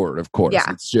straightforward, of course.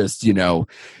 Yeah. It's just, you know,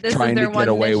 trying to get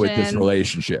away with this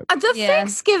relationship. The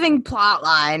Thanksgiving plot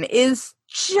line is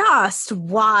just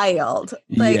wild.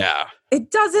 Like,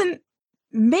 it doesn't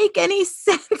make any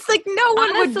sense. Like, no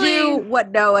one would do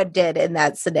what Noah did in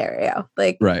that scenario.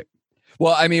 Like, right.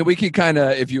 Well, I mean, we could kind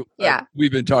of, if you,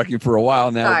 we've been talking for a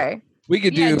while now. Sorry. We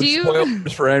could do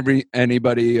spoilers for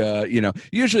anybody. You know,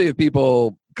 usually if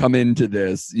people come into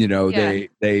this, you know, they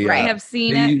have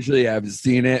seen it. Usually have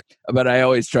seen it, but I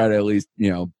always try to at least, you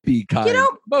know, be kind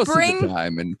most of the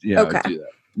time and, you know, do that.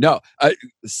 No,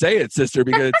 say it, sister,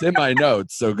 because it's in my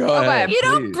notes. So go ahead. You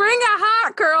don't bring a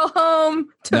hot girl home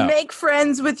to make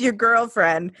friends with your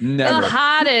girlfriend. Never. The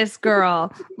hottest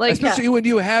girl. Like, especially when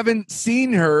you haven't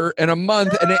seen her in a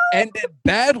month and it ended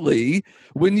badly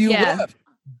when you left.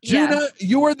 Juna,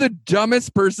 you are the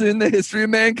dumbest person in the history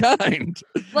of mankind.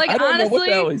 Like, I don't honestly, know what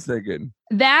the hell he's thinking.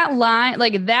 That line,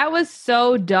 like, that was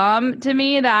so dumb to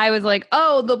me that I was like,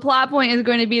 oh, the plot point is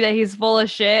going to be that he's full of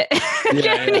shit.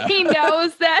 And he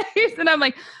knows that. And I'm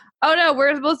like, oh no,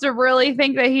 we're supposed to really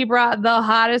think that he brought the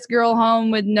hottest girl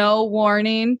home with no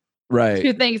warning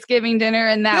to Thanksgiving dinner,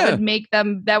 and that would make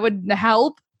them, that would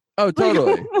help. Oh,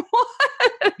 totally.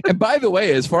 And by the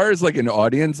way, as far as like an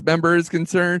audience member is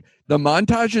concerned, the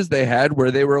montages they had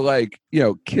where they were like, you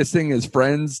know, kissing his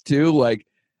friends too, like,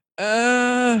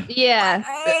 and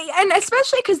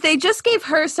especially because they just gave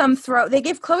her they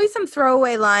gave Chloe some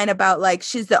throwaway line about like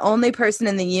she's the only person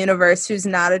in the universe who's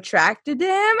not attracted to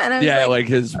him, and I was like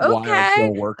his wives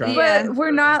don't work on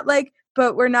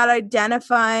but we're not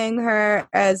identifying her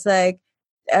as like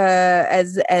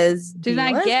as she's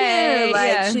not gay.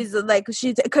 Like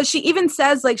she's because she even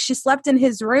says like she slept in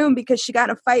his room because she got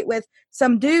in a fight with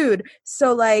some dude.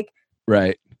 So like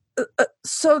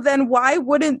so then why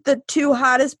wouldn't the two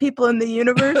hottest people in the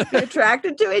universe be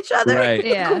attracted to each other? Right.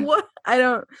 Yeah. What? I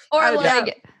don't. Or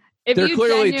like if they're you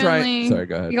clearly trying. Sorry,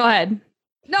 go ahead. Go ahead.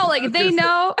 No, like they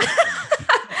know.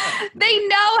 They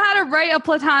know how to write a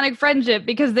platonic friendship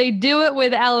because they do it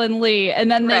with Ellen Lee,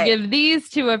 and then they give these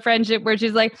two a friendship where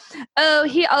she's like, oh,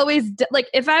 he always like,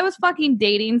 if I was fucking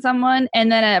dating someone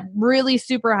and then a really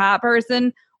super hot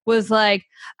person was like,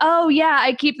 oh yeah,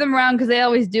 I keep them around because they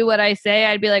always do what I say,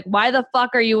 I'd be like, why the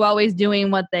fuck are you always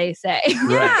doing what they say?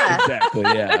 Right, exactly,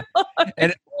 yeah.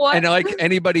 And like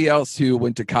anybody else who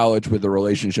went to college with a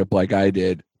relationship like I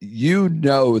did, you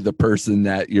know the person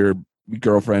that your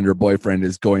girlfriend or boyfriend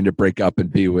is going to break up and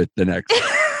be with the next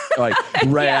like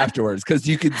afterwards, because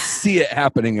you could see it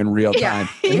happening in real time.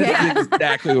 And this is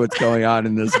exactly what's going on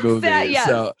in this movie.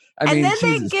 So I mean, and then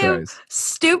Jesus they give Christ.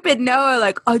 Stupid Noah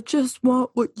like, I just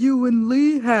want what you and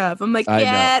Lee have. I'm like,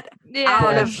 get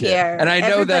out of here. And I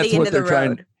know that's what they're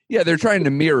trying. Yeah, they're trying to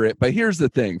mirror it. But here's the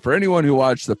thing. For anyone who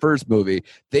watched the first movie,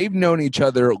 they've known each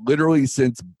other literally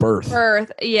since birth.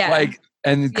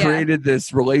 And created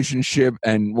this relationship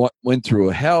and went through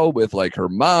hell with like her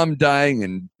mom dying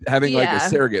and having like a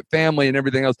surrogate family and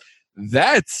everything else.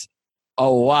 That's a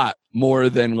lot more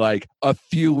than like a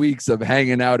few weeks of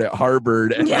hanging out at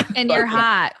Harvard. And, and you're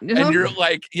hot. And you're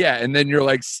like, and then you're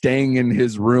like staying in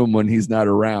his room when he's not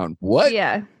around. What?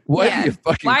 Yeah. What? Yeah. You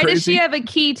fucking Why crazy? does she have a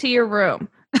key to your room?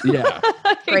 Yeah.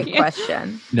 Great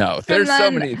question. No, there's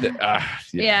so many.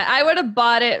 Yeah, I would have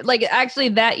bought it. Like, actually,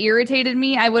 that irritated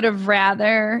me. I would have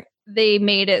rather they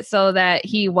made it so that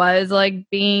he was like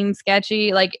being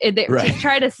sketchy. Like, to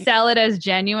try to sell it as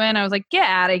genuine. I was like, get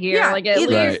out of here. Yeah, like, at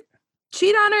least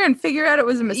cheat on her and figure out it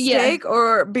was a mistake,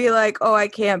 or be like, oh, I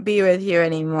can't be with you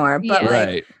anymore. But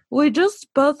like, we just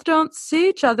both don't see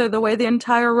each other the way the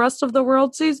entire rest of the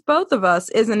world sees both of us,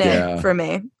 isn't it? For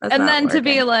me. That's and then to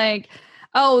be like,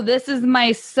 oh, this is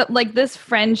this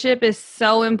friendship is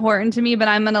so important to me, but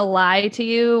I'm going to lie to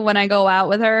you when I go out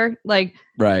with her. Like,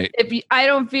 I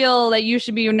don't feel that you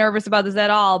should be nervous about this at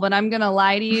all, but I'm going to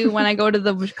lie to you when I go to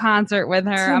the concert with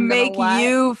her. To make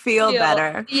you feel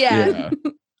better. Yeah.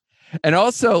 And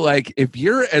also, like, if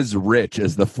you're as rich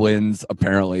as the Flynns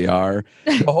apparently are,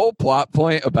 the whole plot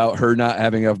point about her not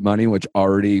having enough money, which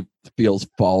already feels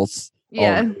false.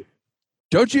 Yeah.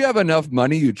 Don't you have enough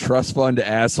money, you trust fund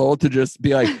asshole, to just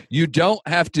be like, you don't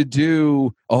have to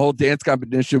do a whole dance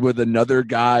competition with another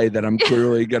guy that I'm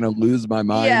clearly going to lose my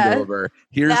mind over.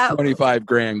 Here's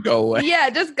 $25,000. Go away. Yeah,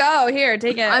 just go. Here,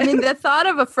 take it. I mean, the thought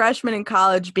of a freshman in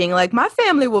college being like, my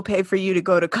family will pay for you to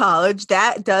go to college,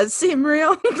 that does seem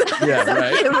real.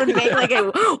 It would make like a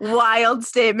wild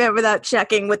statement without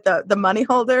checking with the money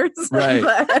holders.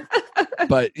 Right.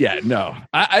 But yeah, no.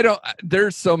 I don't.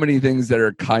 There's so many things that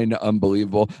are kind of unbelievable.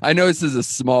 I know this is a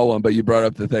small one, but you brought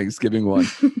up the Thanksgiving one.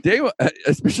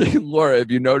 Especially Laura, if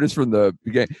you notice from the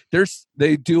beginning,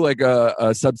 they do like a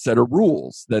subset of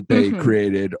rules that they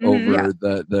created over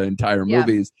the entire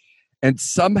movies. And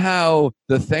somehow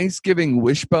the Thanksgiving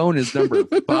wishbone is number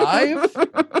 5.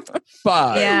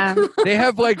 5. Yeah. They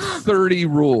have like 30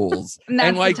 rules.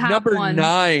 And like number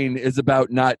 9 is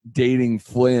about not dating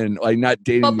Flynn, like not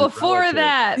dating. But before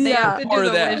that, they have to do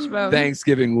the wishbone.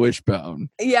 Thanksgiving wishbone.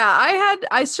 Yeah,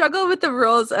 I struggled with the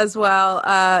rules as well.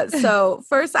 So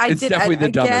first it's definitely the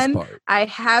dumbest part. I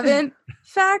haven't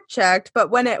fact checked, but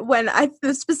when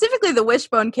specifically the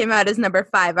wishbone came out as number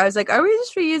 5, I was like, are we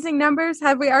just reusing numbers?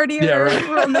 Have we already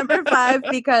rule number 5?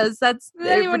 Because that's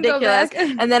ridiculous.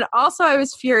 And then also I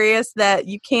was furious that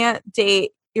you can't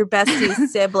date your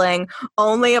bestie's sibling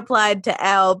only applied to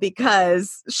Elle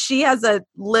because she has a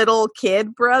little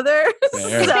kid brother. So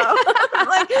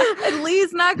like, at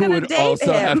least not going to date him.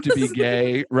 Also have to be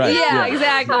gay, right? Yeah.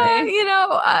 Exactly.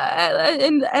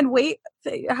 And wait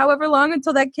however long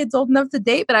until that kid's old enough to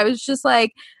date. But I was just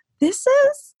like, this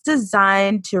is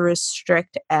designed to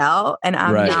restrict Elle, and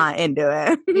I'm not into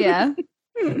it. Yeah.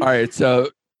 All right. So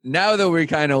now that we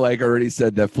kind of like already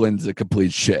said that Flynn's a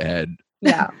complete shithead.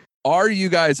 Yeah. Are you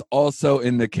guys also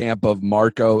in the camp of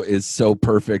Marco is so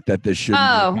perfect that this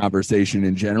shouldn't be a conversation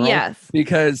in general? Yes.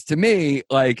 Because to me,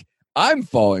 like, I'm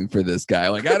falling for this guy.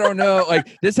 Like, I don't know.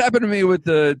 Like, this happened to me with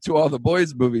the To All the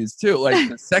Boys movies, too. Like,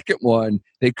 the second one,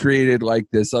 they created, like,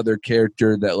 this other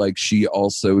character that, like, she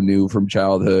also knew from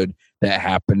childhood that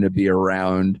happened to be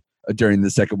around during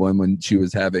the second one when she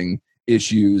was having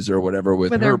issues or whatever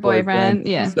with her boyfriend.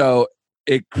 Yeah. So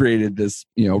it created this,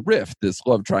 rift, this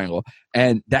love triangle.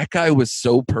 And that guy was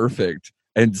so perfect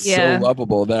and so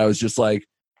lovable that I was just like,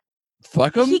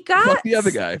 fuck him. Fuck the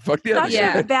other guy. Fuck the other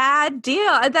guy. Such a bad deal.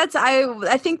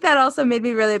 I think that also made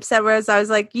me really upset. Whereas I was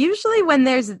like, usually when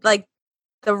there's like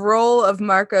the role of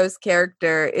Marco's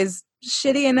character is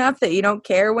shitty enough that you don't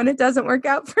care when it doesn't work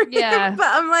out for him. But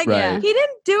I'm like, he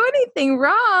didn't do anything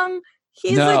wrong.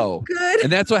 He's like good.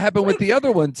 And that's what happened with the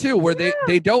other one too, where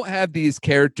they don't have these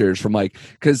characters from like,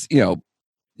 because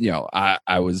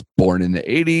I was born in the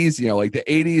 80s, like the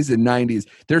 80s and 90s.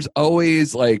 There's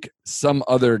always like some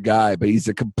other guy, but he's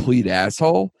a complete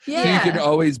asshole. Yeah. So you can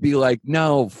always be like,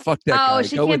 no, fuck that guy.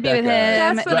 She Go can't with be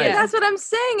that with guy. him. That's what I'm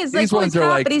saying. Is these like, ones are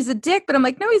like, but he's a dick. But I'm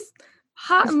like, no, he's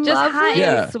hot and just hot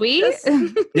and sweet.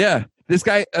 Yeah, this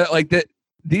guy like that.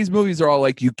 These movies are all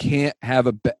like, you can't have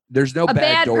there's no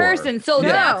bad door. person. So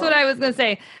that's what I was going to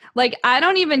say. Like, I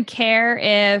don't even care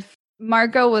if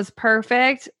Marco was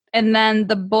perfect and then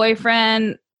the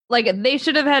boyfriend, like, they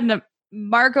should have had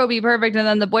Marco be perfect and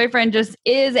then the boyfriend just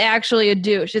is actually a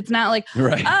douche. It's not like,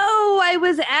 I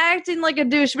was acting like a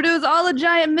douche, but it was all a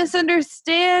giant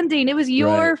misunderstanding. It was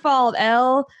your fault,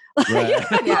 Elle. Right.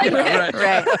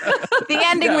 The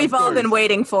ending we've all been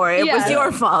waiting for. It was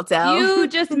your fault, Elle. You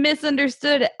just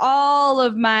misunderstood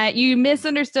you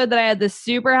misunderstood that I had this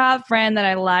super hot friend that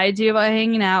I lied to you about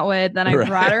hanging out with. Then I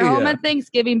brought her home at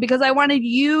Thanksgiving because I wanted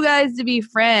you guys to be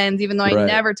friends, even though I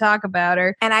never talk about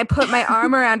her. And I put my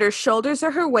arm around her shoulders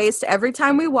or her waist every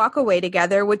time we walk away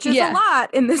together, which is a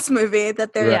lot in this movie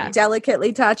that they're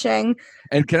delicately touching.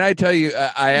 And can I tell you,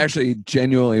 I actually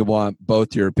genuinely want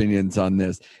both your opinions on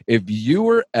this. If you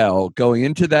were Elle going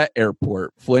into that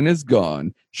airport, Flynn is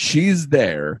gone, she's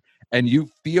there, and you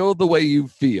feel the way you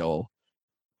feel,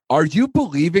 are you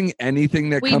believing anything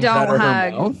that comes out of her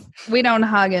mouth? We don't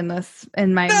hug in this.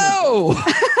 In my no.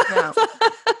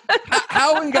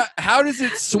 How does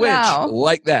it switch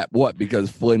like that? What? Because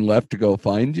Flynn left to go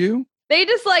find you? They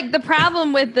just like the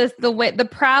problem with this. The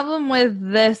problem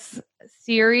with this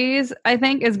series, I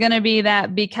think, is going to be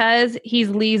that because he's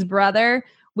Lee's brother,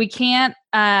 we can't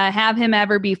have him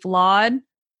ever be flawed,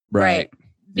 right?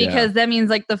 Because that means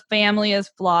like the family is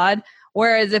flawed.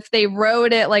 Whereas if they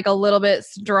wrote it like a little bit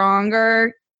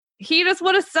stronger, he just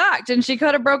would have sucked and she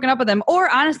could have broken up with him. Or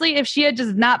honestly, if she had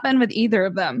just not been with either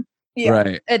of them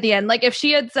right at the end, like if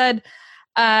she had said,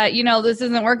 this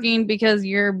isn't working because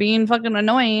you're being fucking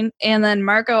annoying. And then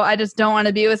Marco, I just don't want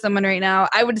to be with someone right now.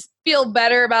 I would feel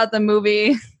better about the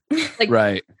movie. Like,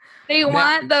 right. They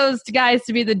want those guys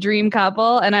to be the dream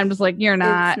couple, and I'm just like, you're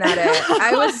not. It's not it.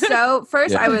 I was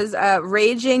I was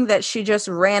raging that she just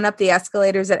ran up the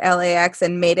escalators at LAX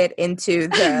and made it into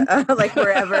the like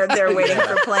wherever they're waiting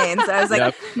for planes. I was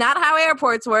like, not how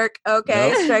airports work.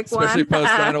 Okay, strike one. Especially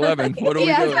post 9/11. What are we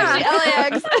doing?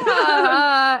 LAX.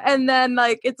 And then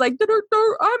like it's like,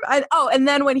 and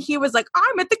then when he was like,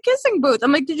 I'm at the kissing booth.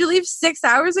 I'm like, did you leave 6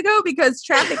 hours ago? Because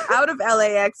traffic out of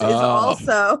LAX is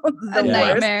also the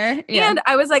nightmare. Yeah. And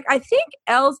I was like, I think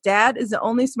Elle's dad is the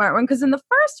only smart one because in the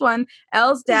first one,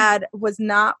 Elle's dad was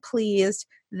not pleased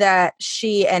that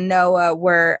she and Noah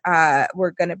were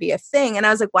going to be a thing. And I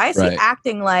was like, why is he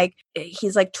acting like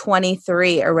he's like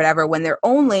 23 or whatever when they're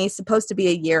only supposed to be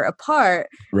a year apart?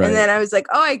 Right. And then I was like,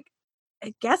 I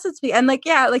guess it's and like,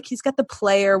 yeah, like he's got the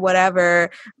player,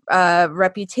 whatever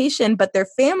reputation, but their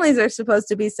families are supposed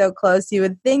to be so close. You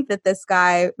would think that this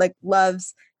guy like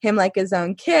loves him like his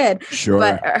own kid. Sure.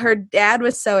 But her dad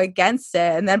was so against it.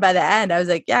 And then by the end, I was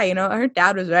like, yeah, her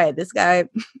dad was right. This guy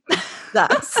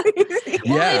sucks.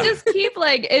 Well, they just keep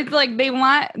like, it's like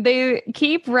they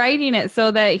keep writing it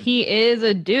so that he is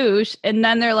a douche. And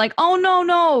then they're like, oh,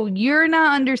 no, you're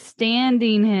not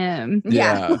understanding him.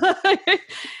 Yeah.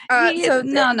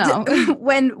 No.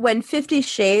 When 50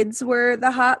 Shades were the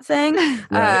hot thing,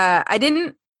 I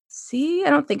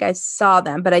don't think I saw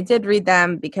them, but I did read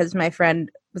them because my friend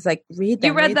was like, read them.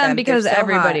 You read them because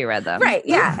everybody read them. Right,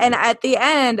 yeah. And at the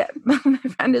end, my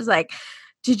friend is like,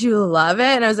 did you love it?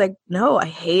 And I was like, no, I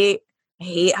hate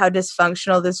how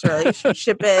dysfunctional this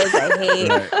relationship is. I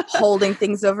hate holding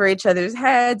things over each other's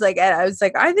heads. Like, I was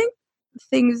like, I think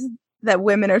things that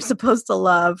women are supposed to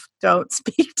love don't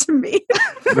speak to me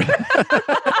for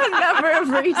a number of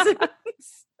reasons.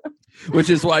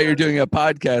 Which is why you're doing a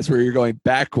podcast where you're going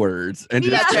backwards and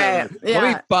just let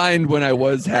me find when I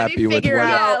was happy with what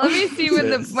let me see when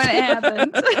it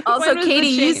happened. Also, Katie,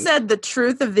 you said the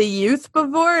truth of the youth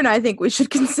before, and I think we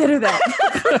should consider that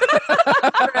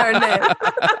for our name.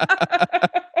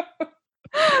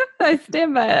 I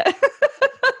stand by it.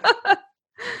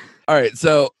 All right,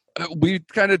 so we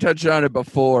kind of touched on it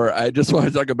before. I just want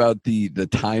to talk about the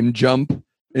time jump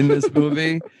in this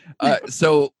movie.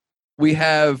 So we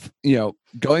have,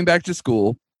 going back to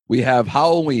school. We have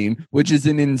Halloween, which is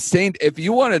an insane. If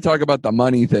you want to talk about the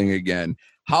money thing again,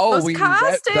 Halloween,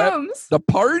 those costumes, the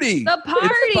party, it's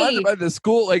sponsored by the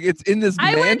school. Like it's in this.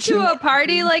 I went to a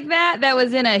party like that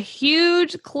was in a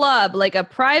huge club, like a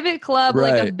private club,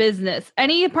 like a business.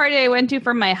 Any party I went to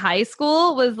from my high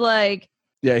school was like.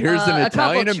 Yeah, here's an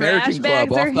Italian-American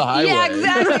club off the highway. Yeah,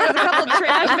 exactly. There's a couple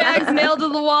trash bags nailed to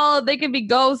the wall. They can be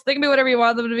ghosts. They can be whatever you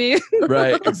want them to be.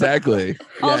 Right, exactly.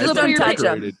 Also, put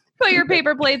your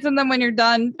paper plates in them when you're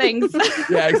done. Thanks.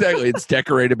 Yeah, exactly. It's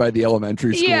decorated by the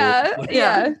elementary school.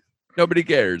 Yeah. Nobody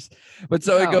cares. But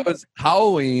so it goes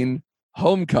Halloween,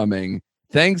 homecoming,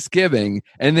 Thanksgiving,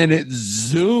 and then it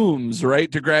zooms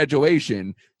right to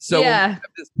graduation. So we have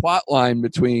this plot line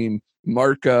between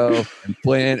Marco and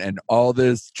Flynn and all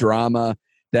this drama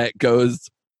that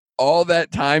goes, all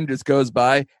that time just goes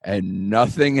by and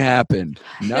nothing happened.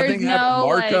 Nothing happened.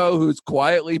 Marco, who's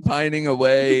quietly pining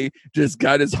away, just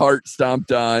got his heart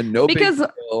stomped on. No big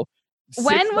deal.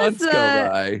 When was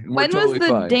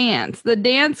the dance? The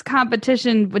dance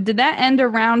competition, did that end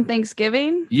around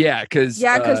Thanksgiving? Yeah, because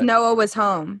Noah was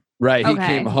home. Right, he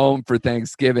came home for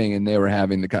Thanksgiving, and they were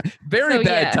having the very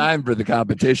bad time for the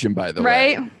competition. By the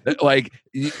way, like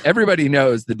everybody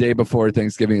knows, the day before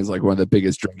Thanksgiving is like one of the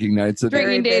biggest drinking nights of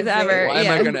drinking days ever. Why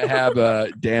am I going to have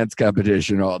a dance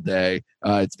competition all day?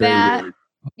 It's very weird.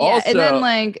 Yeah, Also, and then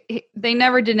like they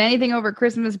never did anything over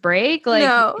Christmas break. Like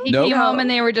he came home and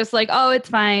they were just like, "Oh, it's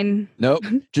fine." Nope.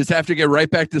 Just have to get right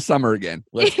back to summer again.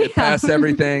 Let's get past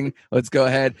everything. Let's go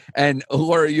ahead. And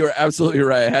Laura, you're absolutely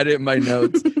right. I had it in my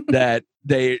notes that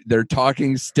they're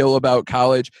talking still about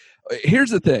college. Here's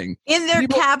the thing. In their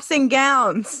caps and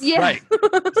gowns. Yeah. Right.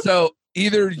 So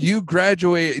either you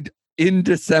graduate in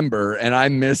December and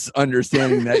I'm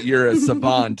misunderstanding that you're a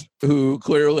savant who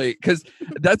clearly, because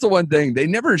that's the one thing, they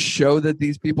never show that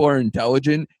these people are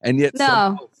intelligent, and yet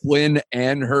somehow Flynn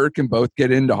and her can both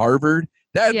get into Harvard.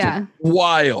 That's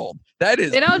wild. That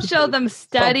is. They don't show them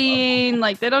studying.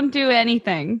 Like they don't do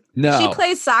anything. No. She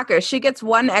plays soccer. She gets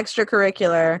one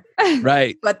extracurricular.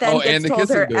 Right. But then gets told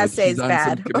her essay's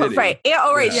bad. Right. Yeah.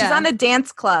 Oh, right. She's on a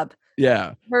dance club.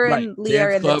 Yeah. Her and Leah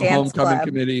are in the dance homecoming club.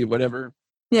 committee, whatever.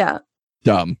 Yeah.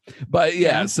 Dumb. But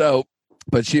so,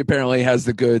 but she apparently has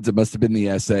the goods. It must have been the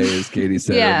essay, as Katie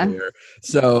said earlier.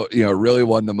 So, really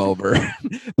won them over.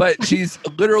 But she's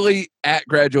literally at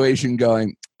graduation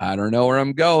going, I don't know where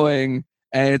I'm going.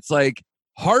 And it's like,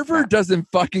 Harvard doesn't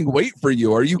fucking wait for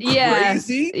you. Are you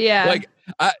crazy? Yeah. Like,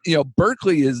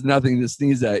 Berkeley is nothing to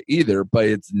sneeze at either, but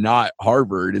it's not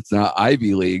Harvard. It's not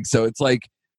Ivy League. So it's like,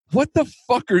 what the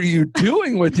fuck are you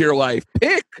doing with your life?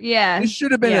 Pick. Yeah. This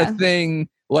should have been a thing,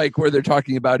 like, where they're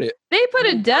talking about it. They put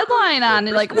a deadline on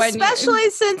it, like, especially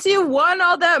since you won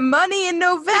all that money in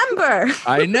November.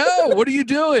 I know. What are you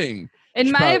doing? In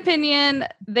my opinion,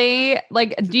 they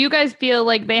do you guys feel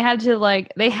like they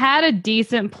had a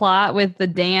decent plot with the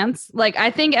dance? Like,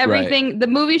 I think everything, the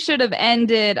movie should have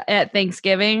ended at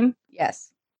Thanksgiving.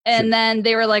 Yes. And then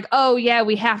they were like, oh, yeah,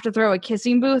 we have to throw a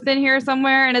kissing booth in here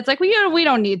somewhere. And it's like, we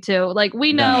don't need to. Like,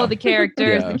 we know the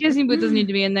characters. The kissing booth doesn't need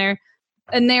to be in there.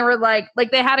 And they were like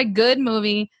they had a good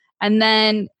movie. And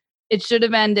then it should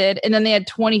have ended. And then they had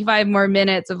 25 more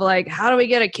minutes of like, how do we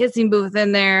get a kissing booth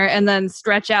in there? And then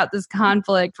stretch out this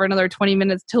conflict for another 20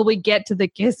 minutes till we get to the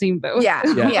kissing booth.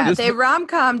 Yeah. They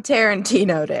rom-com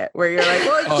Tarantino'd it, where you're like,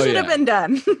 well, it should have been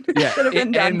done. Yeah. Should have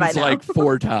been done by now. Like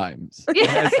 4 times. It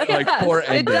has like 4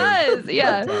 endings. It does,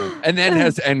 yeah. And then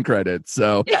has end credits.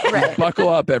 So buckle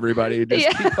up, everybody.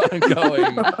 Just keep on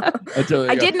going.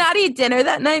 I did not eat dinner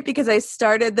that night because I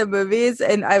started the movies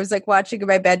and I was like watching in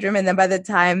my bedroom. And then by the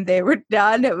time they were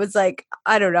done, it was like,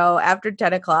 I don't know, after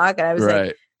 10 o'clock. And I was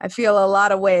like, I feel a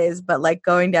lot of ways, but like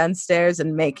going downstairs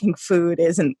and making food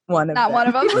isn't one of them. Not one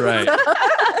of them. Right.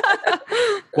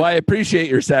 Well, I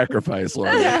appreciate your sacrifice,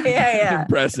 Laura. Yeah.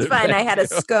 Impressive. It's fine. I had a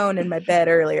scone in my bed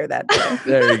earlier that day.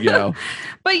 There you go.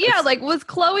 But yeah, like, was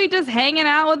Chloe just hanging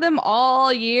out with them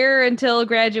all year until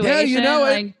graduation?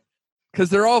 Yeah,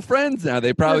 because they're all friends now.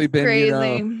 They've probably been,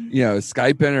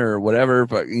 Skyping or whatever,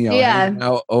 but, hanging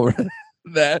out over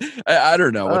that. I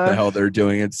don't know what the hell they're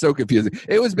doing. It's so confusing.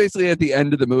 It was basically at the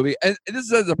end of the movie, and this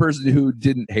is as a person who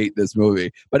didn't hate this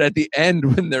movie, but at the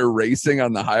end when they're racing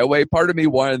on the highway, part of me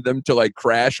wanted them to like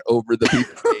crash over the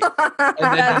people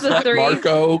and then just let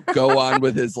Marco go on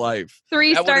with his life.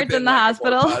 3 starts in the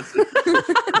hospital.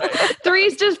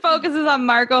 3 just focuses on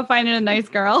Marco finding a nice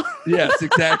girl. Yes,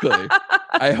 exactly.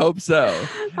 I hope so.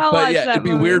 But yeah, it'd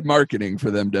be weird marketing for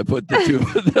them to put the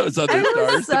 2 of those other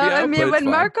stars together. I mean, when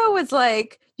Marco was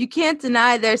like, you can't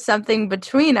deny there's something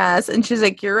between us, and she's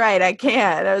like, you're right, I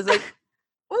can't. I was like,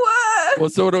 what? Well,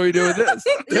 so what do we do with this?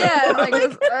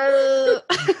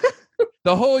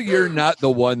 The whole "you're not the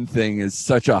one" thing is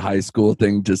such a high school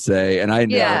thing to say, and I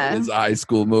know it's a high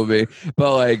school movie,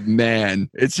 but like, man,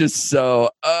 it's just so.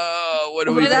 What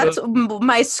do we? That's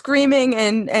my screaming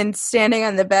and standing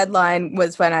on the bed line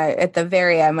was when at the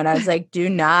very end when I was like, "Do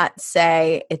not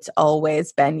say it's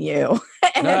always been you,"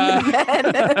 and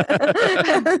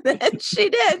then she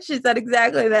did. She said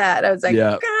exactly that. I was like,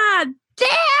 God damn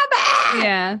it!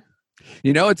 Yeah.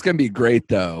 You know what's going to be great,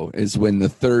 though, is when the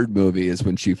 3rd movie is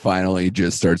when she finally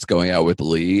just starts going out with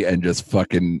Lee and just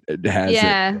fucking has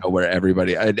it where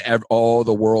everybody, all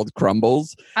the world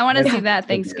crumbles. I want to see that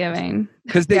Thanksgiving.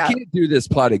 Because they can't do this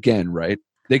plot again, right?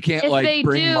 They can't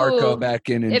bring Marco back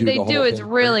in and do the whole thing. If they do, it's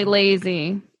really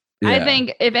lazy. Yeah. I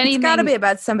think if anything... It's got to be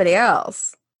about somebody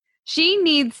else. She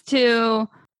needs to...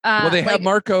 well, they have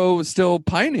Marco still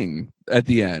pining at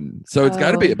the end. So it's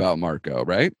got to be about Marco,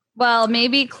 right? Well,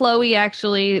 maybe Chloe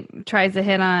actually tries to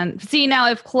hit on... See, now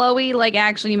if Chloe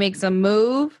actually makes a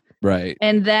move... Right.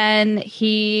 And then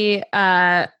he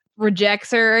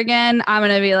rejects her again, I'm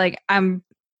going to be like, I'm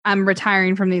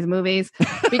retiring from these movies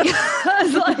because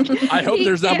I hope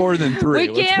there's not more than 3.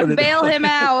 We can't bail him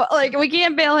out. Like, we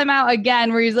can't bail him out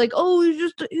again where he's like, oh, he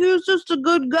was just a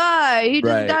good guy. He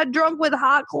just got drunk with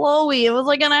hot Chloe. It was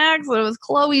like an accident. It was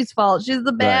Chloe's fault. She's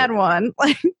the bad one.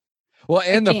 Like, Well,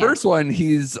 and the first one,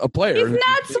 he's a player. He's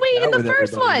not sweet in the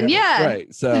first one. Yeah.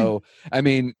 Right. So, I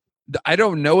mean, I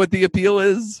don't know what the appeal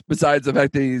is besides the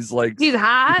fact that he's like he's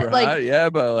hot. Like hot. Yeah,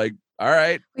 but like, all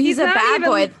right. He's a bad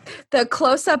boy. The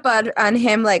close up on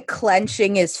him like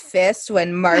clenching his fist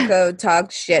when Marco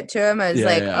talked shit to him, I was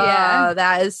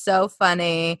that is so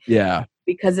funny. Yeah.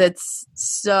 Because it's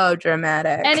so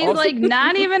dramatic. And he's like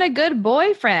not even a good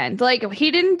boyfriend. Like he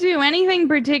didn't do anything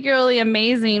particularly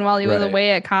amazing while he was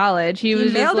away at college. He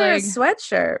was mailed just her like a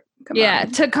sweatshirt. Come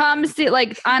on. to come see,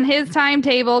 like on his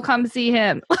timetable, come see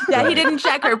him. Yeah, he didn't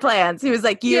check her plans. He was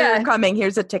like, "You're coming.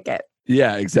 Here's a ticket."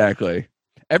 Yeah, exactly.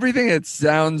 Everything that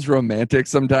sounds romantic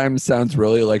sometimes sounds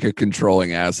really like a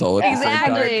controlling asshole.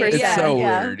 Exactly. It's so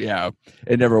weird. Yeah,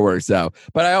 it never works out.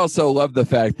 But I also love the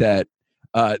fact that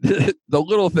the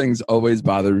little things always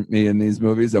bother me in these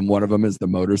movies, and one of them is the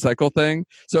motorcycle thing.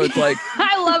 So it's like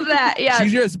I love that. Yeah, she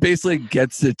just basically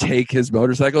gets to take his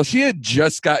motorcycle. She had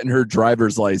just gotten her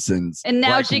driver's license, and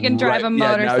now she can drive a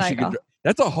motorcycle.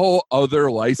 That's a whole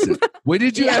other license. When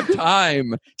did you have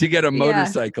time to get a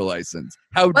motorcycle license?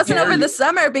 It wasn't over the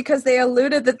summer because they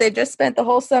alluded that they just spent the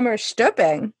whole summer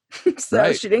stooping.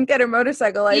 So she didn't get her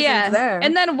motorcycle license there.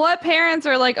 And then what parents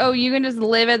are like, oh, you can just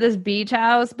live at this beach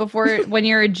house when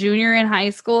you're a junior in high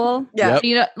school? Yeah.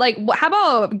 You know, like how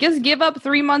about just give up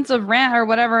 3 months of rent or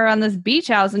whatever on this beach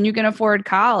house and you can afford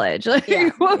college? Like,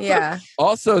 yeah.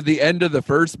 Also, the end of the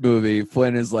first movie,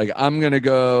 Flynn is like, I'm going to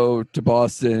go to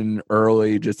Boston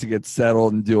early just to get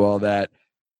settled and do all that.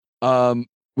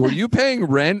 Were you paying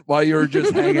rent while you were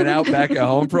just hanging out back at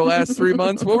home for the last 3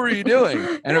 months? What were you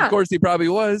doing? And of course he probably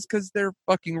was, because they're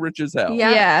fucking rich as hell.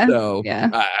 Yeah. So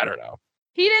I don't know.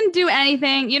 He didn't do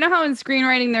anything. You know how in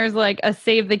screenwriting there's like a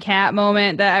save the cat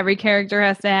moment that every character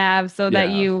has to have so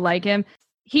that you like him?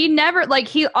 He never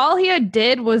all he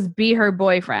did was be her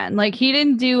boyfriend. Like he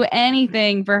didn't do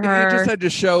anything for her. He just had to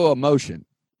show emotion.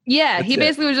 Yeah. That's he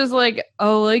basically was just like, I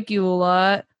like you a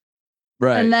lot.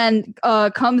 Right. And then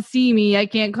come see me. I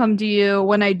can't come to you.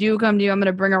 When I do come to you, I'm going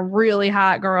to bring a really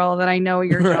hot girl that I know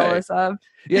you're jealous of.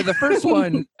 Yeah, the first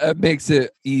one makes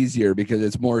it easier because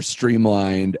it's more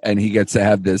streamlined and he gets to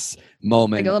have this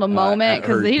moment. Like a little moment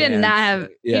because he did not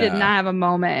have a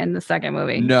moment in the second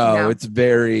movie. No, it's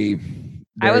very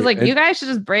I was like, you guys should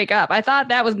just break up. I thought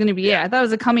that was going to be it. I thought it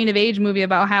was a coming of age movie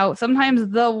about how sometimes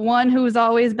the one who's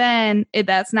always been,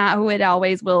 that's not who it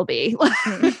always will be.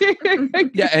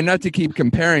 Yeah, and not to keep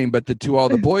comparing, but the To All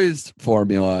the Boys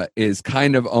formula is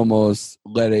kind of almost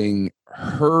letting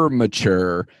her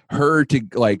mature, her to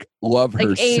like love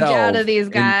herself, age out of these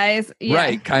guys,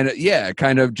 right? Kind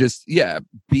of just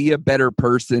be a better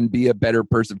person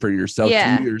for yourself,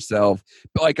 to yourself,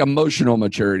 but like emotional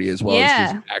maturity as well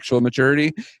as just actual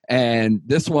maturity. And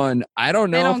this one, I don't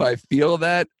know if I feel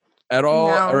that at all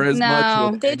or as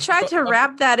much. They tried to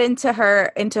wrap that into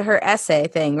her essay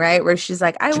thing, right? Where she's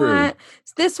like, I want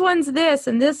this one's this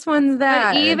and this one's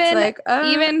that. But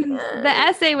even the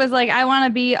essay was like, I want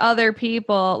to be other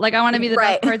people. Like I want to be the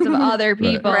best parts of other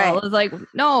people. Right. It was like,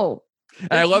 no.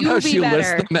 And I love how she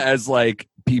lists them as like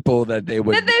people that they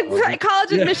would the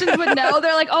college admissions would know.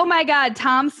 They're like, oh my God,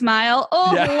 Tom Smile.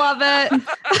 Oh, love it.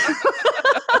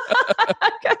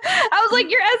 I was like,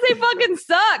 your essay fucking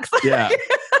sucks. Yeah.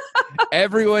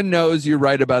 Everyone knows you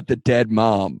write about the dead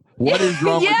mom. What is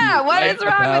wrong with you? Yeah, what is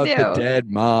wrong with you? The dead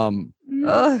mom.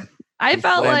 Ugh. I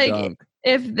felt like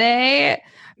if they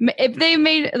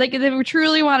made, like, if they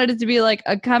truly wanted it to be like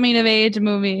a coming of age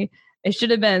movie, it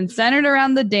should have been centered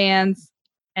around the dance.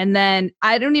 And then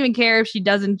I don't even care if she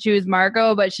doesn't choose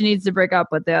Marco, but she needs to break up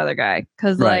with the other guy.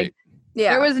 Because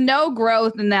there was no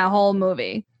growth in that whole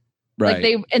movie. Right.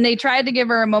 Like they tried to give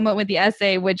her a moment with the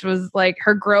essay, which was like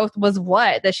her growth was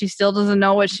that she still doesn't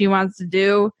know what she wants to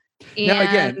do. Now,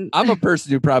 again, I'm a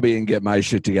person who probably didn't get my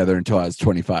shit together until I was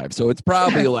 25. So it's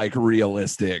probably like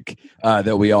realistic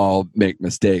that we all make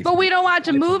mistakes. But we don't watch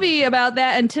a movie about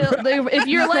that until if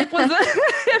your life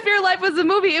was a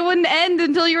movie, it wouldn't end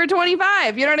until you were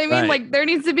 25. You know what I mean? Right. Like there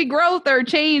needs to be growth or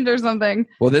change or something.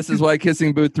 Well, this is why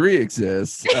Kissing Booth 3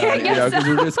 exists. Because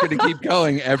we're just going to keep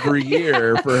going every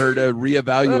year for her to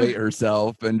reevaluate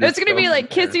herself. And it's going to be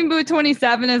like Kissing Booth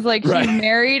 27 is like she's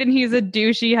married and he's a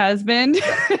douchey husband.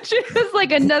 It's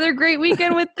like another great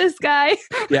weekend with this guy.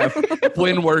 Yeah,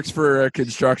 Flynn works for a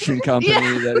construction company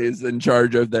that he's in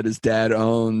charge of that his dad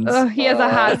owns. Oh, he has a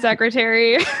hot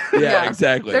secretary. Yeah,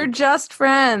 exactly. They're just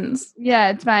friends.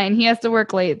 Yeah, it's fine. He has to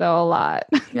work late though a lot.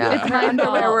 Yeah, it's my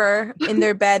underwear were in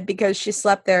their bed because she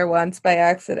slept there once by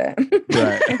accident.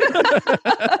 Right.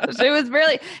 So it was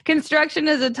really construction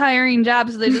is a tiring job,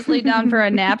 so they just laid down for a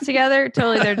nap together.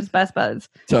 Totally, they're just best buds.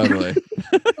 Totally.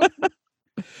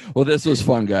 Well, this was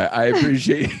fun, guy. I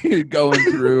appreciate you going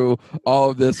through all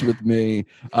of this with me.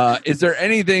 Is there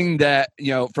anything that,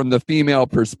 from the female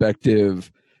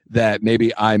perspective that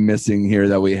maybe I'm missing here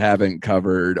that we haven't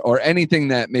covered, or anything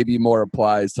that maybe more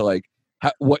applies to like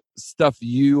what stuff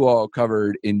you all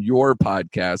covered in your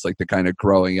podcast, like the kind of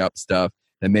growing up stuff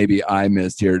that maybe I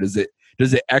missed here? Does it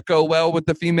echo well with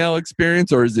the female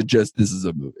experience, or is it just this is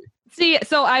a movie? See,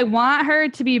 so I want her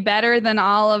to be better than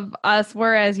all of us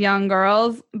were as young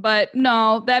girls, but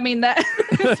no, that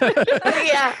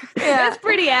yeah, that's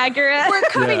pretty accurate. We're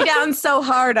coming down so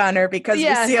hard on her because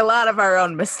we see a lot of our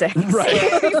own mistakes.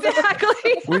 Right.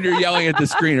 Exactly. When you're yelling at the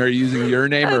screen, are you using your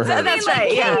name or hers? That's right.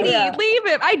 Katie, leave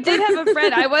him. I did have a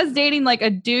friend. I was dating like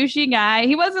a douchey guy.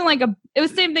 He wasn't like it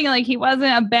was the same thing. Like he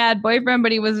wasn't a bad boyfriend,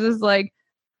 but he was just like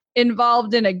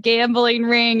involved in a gambling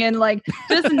ring and like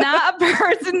just not a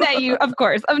person that you, of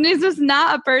course, I mean, he's just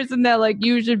not a person that like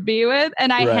you should be with.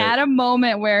 And I had a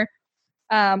moment where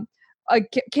a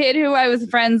kid who I was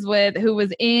friends with, who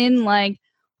was in like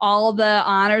all the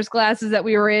honors classes that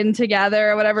we were in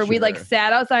together or whatever, we like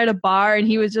sat outside a bar and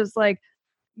he was just like,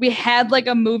 we had like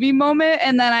a movie moment,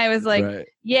 and then I was like,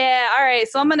 yeah, all right,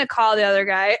 so I'm going to call the other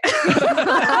guy.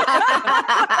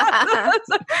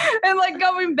 And like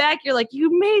going back, you're like,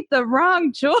 you made the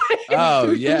wrong choice.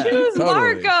 Oh, yeah. Choose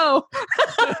Marco.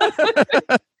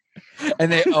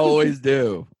 And they always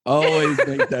do. Always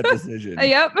make that decision.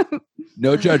 Yep.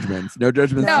 No judgments. No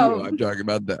judgments. No. I'm talking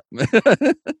about that.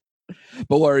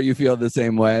 But Laura, you feel the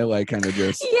same way? Like kind of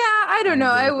just... Yeah, I don't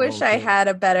know. I wish I had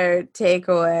a better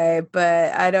takeaway,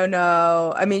 but I don't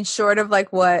know. I mean, short of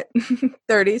like what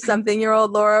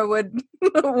 30-something-year-old Laura would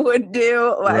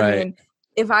do. Right. I mean,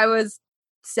 if I was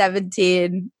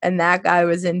 17 and that guy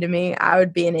was into me, I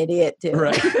would be an idiot too.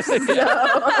 Right.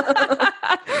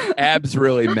 Abs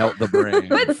really melt the brain.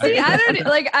 But see, I don't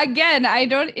like, again, I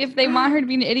don't, if they want her to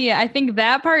be an idiot, I think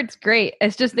that part's great.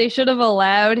 It's just they should have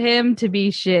allowed him to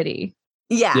be shitty.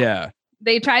 Yeah. Yeah.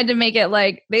 They tried to make it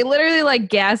like, they literally like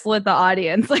gaslit the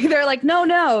audience. Like they're like,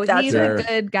 no, he's a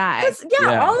good guy.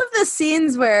 Yeah, all of the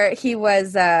scenes where he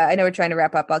was, I know we're trying to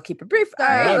wrap up, I'll keep it brief.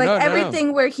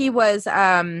 Everything where he was,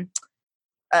 where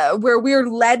we're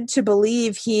led to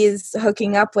believe he's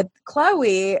hooking up with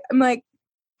Chloe, I'm like,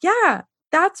 yeah,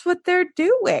 that's what they're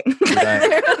doing.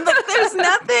 There's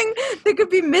nothing that could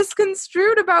be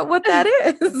misconstrued about what that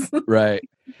is. Right.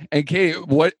 And Kate,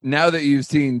 now that you've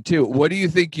seen 2, what do you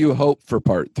think you hope for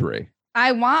part 3?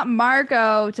 I want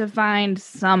Marco to find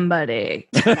somebody.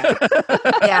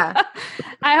 Yeah.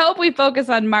 I hope we focus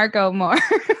on Marco more.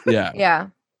 Yeah. Yeah.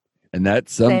 And that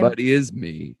somebody is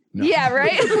me. No. Yeah,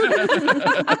 right?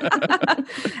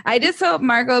 I just hope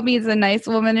Marco meets a nice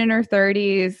woman in her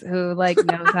 30s who like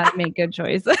knows how to make good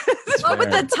choices. Well,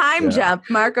 with the time jump,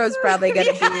 Marco's probably going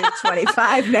to be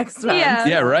 25 next month.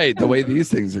 Yeah, right. The way these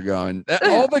things are going.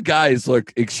 All the guys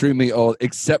look extremely old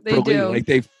except for Lee. Like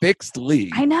they fixed Lee.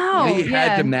 I know. They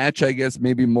had to match, I guess,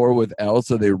 maybe more with Elle,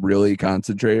 so they really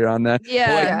concentrated on that.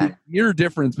 Yeah. But, the year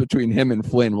difference between him and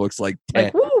Flynn looks like 10.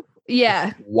 Like, woo.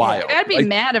 Yeah. Wild. I'd be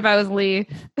mad if I was Lee.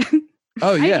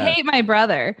 Oh, yeah. I hate my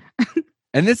brother.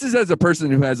 And this is as a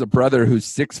person who has a brother who's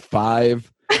 6'5",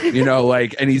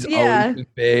 and he's always been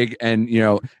big,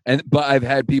 but I've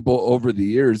had people over the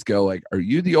years go like, are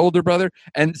you the older brother?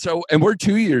 And we're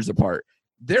 2 years apart.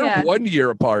 They're 1 year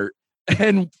apart,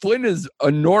 and Flynn is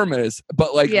enormous,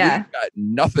 but like, we've got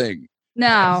nothing. No,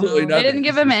 absolutely nothing. They didn't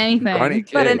give him anything.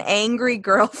 But an angry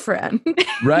girlfriend.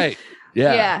 Right.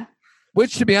 Yeah. Yeah.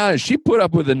 Which, to be honest, she put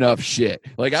up with enough shit.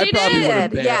 Like, I probably would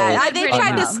have bailed. Yeah, they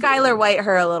tried to Skylar White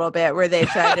her a little bit, where they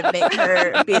tried to make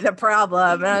her be the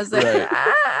problem. And I was like,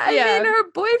 I mean, her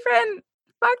boyfriend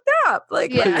fucked up.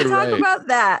 Like, let's talk about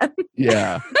that.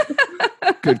 Yeah.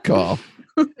 Good call.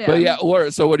 Yeah. But yeah,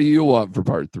 Laura, so what do you want for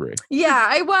part 3? Yeah,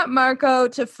 I want Marco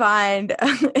to find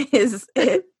his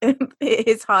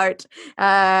heart.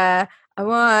 I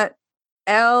want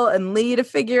Elle and Lee to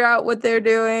figure out what they're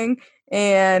doing.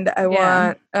 And I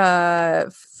want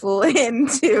Flynn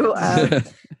to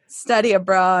study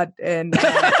abroad and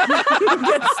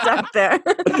get stuck there.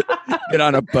 Get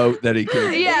on a boat that he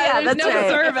can. Yeah, there's no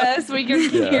service. We can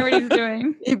hear what he's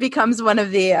doing. He becomes one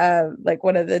of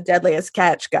the deadliest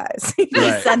catch guys. You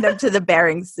just send him to the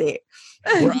Bering Sea.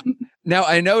 Now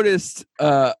I noticed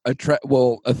a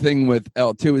thing with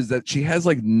Elle too is that she has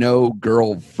like no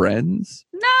girlfriends.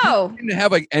 No, she didn't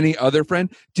have like any other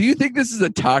friend. Do you think this is a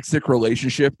toxic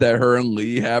relationship that her and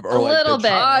Lee have? Or a little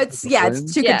bit. It's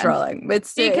too controlling.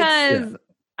 Because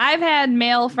I've had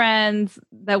male friends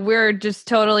that we're just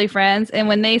totally friends, and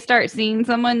when they start seeing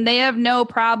someone, they have no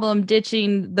problem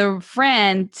ditching the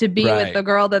friend to be with the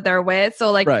girl that they're with.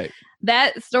 So like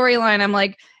that storyline, I'm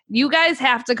like, you guys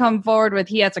have to come forward with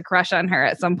he has a crush on her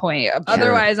at some point. Sure.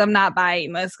 Otherwise, I'm not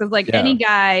buying this. Because any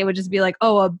guy would just be like,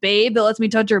 oh, a babe that lets me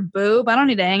touch her boob? I don't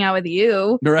need to hang out with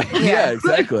you. Right. Yeah,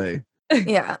 exactly.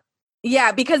 Yeah.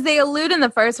 Yeah, because they allude in the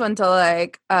first one to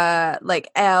like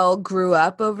Elle grew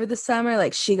up over the summer,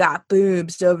 like she got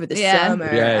boobs over the summer.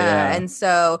 And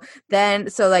so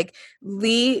like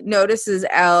Lee notices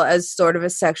Elle as sort of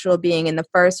a sexual being in the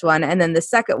first one, and then the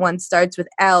second one starts with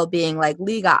Elle being like,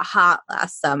 Lee got hot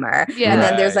last summer. Yeah. And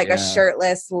then there's like a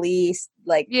shirtless Lee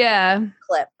clip.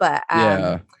 But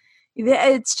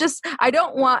it's just, I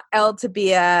don't want Elle to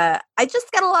be I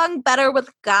just get along better with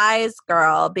guys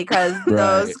girl, because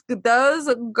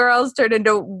those girls turn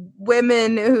into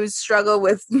women who struggle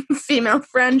with female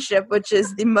friendship, which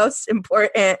is the most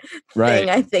important thing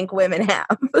I think women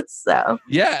have. So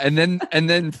and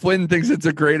then Flynn thinks it's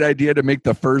a great idea to make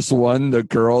the first one the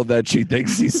girl that she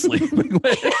thinks he's sleeping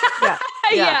with.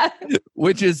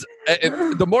 Which is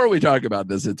the more we talk about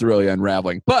this, it's really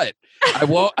unraveling. But I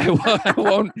won't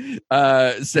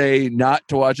say not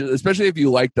to watch it, especially if you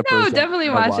like the first one. Definitely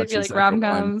watch it if you like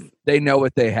rom-coms. They know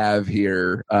what they have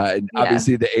here.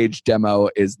 Obviously, the age demo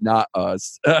is not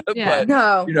us. But,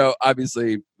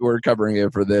 obviously, we're covering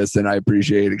it for this, and I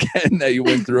appreciate, again, that you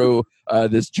went through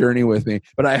this journey with me.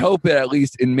 But I hope it at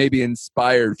least maybe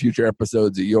inspired future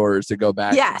episodes of yours to go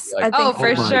back. Yes, I think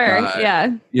for sure. God. Yeah.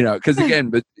 Because, again,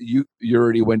 but you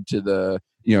already went to the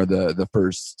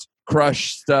first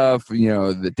crush stuff,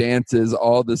 the dances,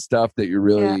 all the stuff that you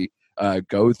really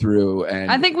go through.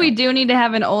 And I think we do need to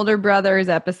have an older brothers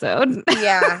episode.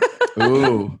 Yeah.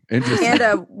 Ooh, interesting. And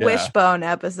a wishbone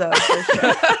episode for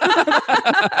sure.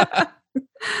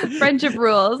 Friendship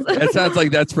rules. That sounds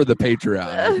like that's for the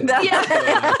Patreon.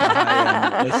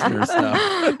 Listener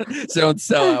stuff. So don't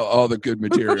sell out all the good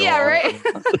material. Yeah, right.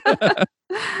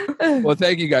 Well,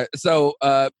 thank you guys. So,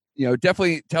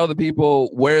 definitely tell the people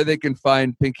where they can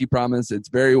find Pinky Promise. It's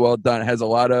very well done. It has a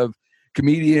lot of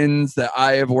comedians that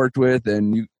I have worked with,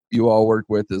 and you all work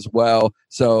with as well.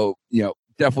 So,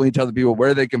 definitely tell the people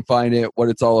where they can find it, what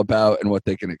it's all about, and what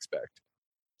they can expect.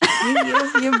 We were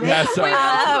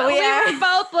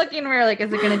both looking. We were like,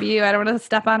 "Is it going to be you?" I don't want to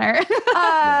step on her.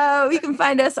 You can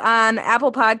find us on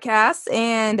Apple Podcasts,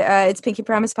 and it's Pinky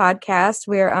Promise Podcast.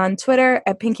 We're on Twitter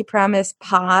at Pinky Promise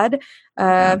Pod,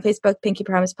 Facebook Pinky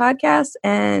Promise Podcast,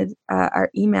 and our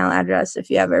email address if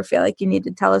you ever feel like you need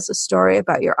to tell us a story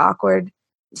about your awkward.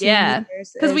 Yeah,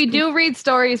 because we do read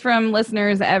stories from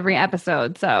listeners every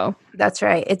episode. So that's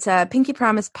right. It's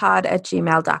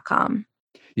pinkypromisepod@gmail.com.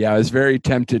 Yeah, I was very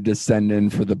tempted to send in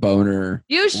for the boner.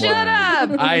 You should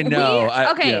have. I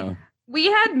know. We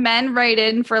had men write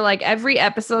in for like every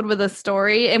episode with a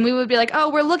story, and we would be like, oh,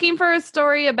 we're looking for a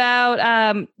story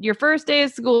about your first day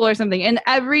of school or something. And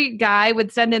every guy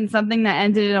would send in something that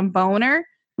ended in a boner.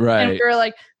 Right. And we were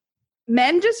like,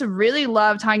 men just really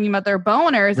love talking about their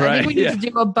boners. Right. I think we need to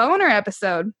do a boner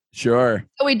episode. Sure.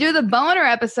 So we do the boner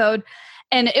episode.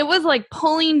 And it was like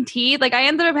pulling teeth. Like I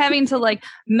ended up having to like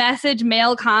message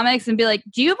mail comics and be like,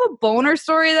 do you have a boner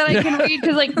story that I can read?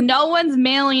 Because like no one's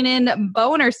mailing in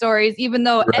boner stories, even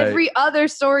though every other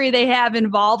story they have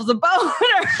involves a boner.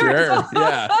 Sure. So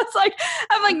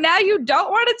I'm like, now you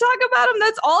don't want to talk about them?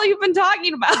 That's all you've been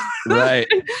talking about. Right.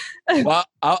 Well,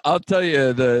 I'll tell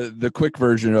you the quick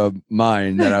version of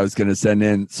mine that I was going to send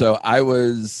in. So I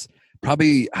was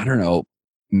probably, I don't know,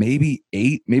 maybe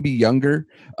 8, maybe younger.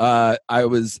 I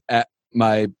was at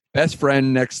my best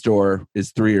friend next door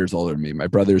is 3 years older than me. My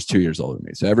brother's 2 years older than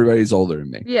me. So everybody's older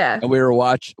than me. Yeah. And we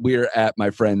were at my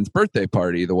friend's birthday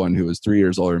party, the one who was 3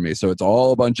 years older than me. So it's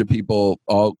all a bunch of people,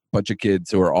 all a bunch of kids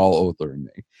who are all older than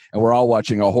me. And we're all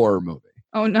watching a horror movie.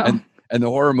 Oh no. And the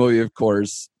horror movie, of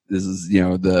course, this is,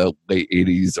 the late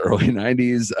 80s, early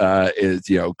 90s, is,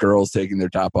 girls taking their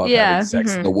top off, having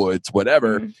sex in the woods,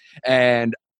 whatever.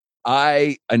 And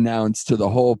I announced to the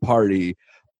whole party,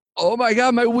 oh my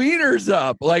God, my wiener's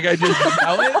up. Like I just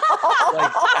yell it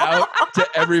like out to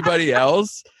everybody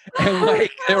else. And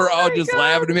like they were all just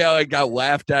laughing at me. I like got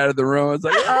laughed out of the room. I was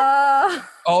like,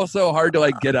 also hard to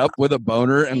like get up with a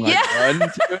boner and like run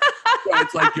to it. So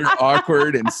it's like you're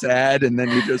awkward and sad and then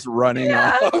you're just running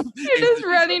off. You're just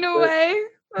running away.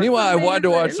 Meanwhile, I wanted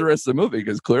to watch the rest of the movie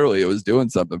because clearly it was doing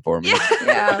something for me.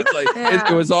 It's like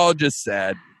it was all just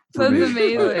sad. That's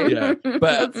amazing.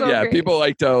 But great. People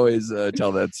like to always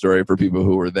tell that story for people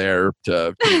who were there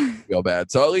to feel bad.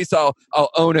 So at least I'll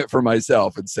own it for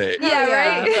myself and say it. Yeah,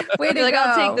 right. Wait, like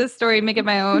I'll take this story and make it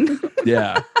my own.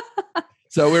 Yeah.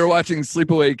 So we were watching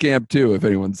Sleepaway Camp 2, if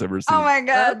anyone's ever seen. Oh my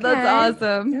God, that's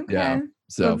awesome. Okay. Yeah.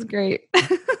 So that's great.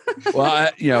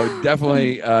 Well,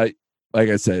 definitely. like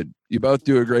I said, you both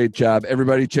do a great job.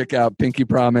 Everybody check out Pinky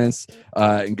Promise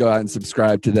and go out and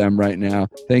subscribe to them right now.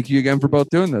 Thank you again for both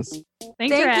doing this.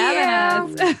 Thanks for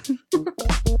having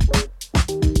us.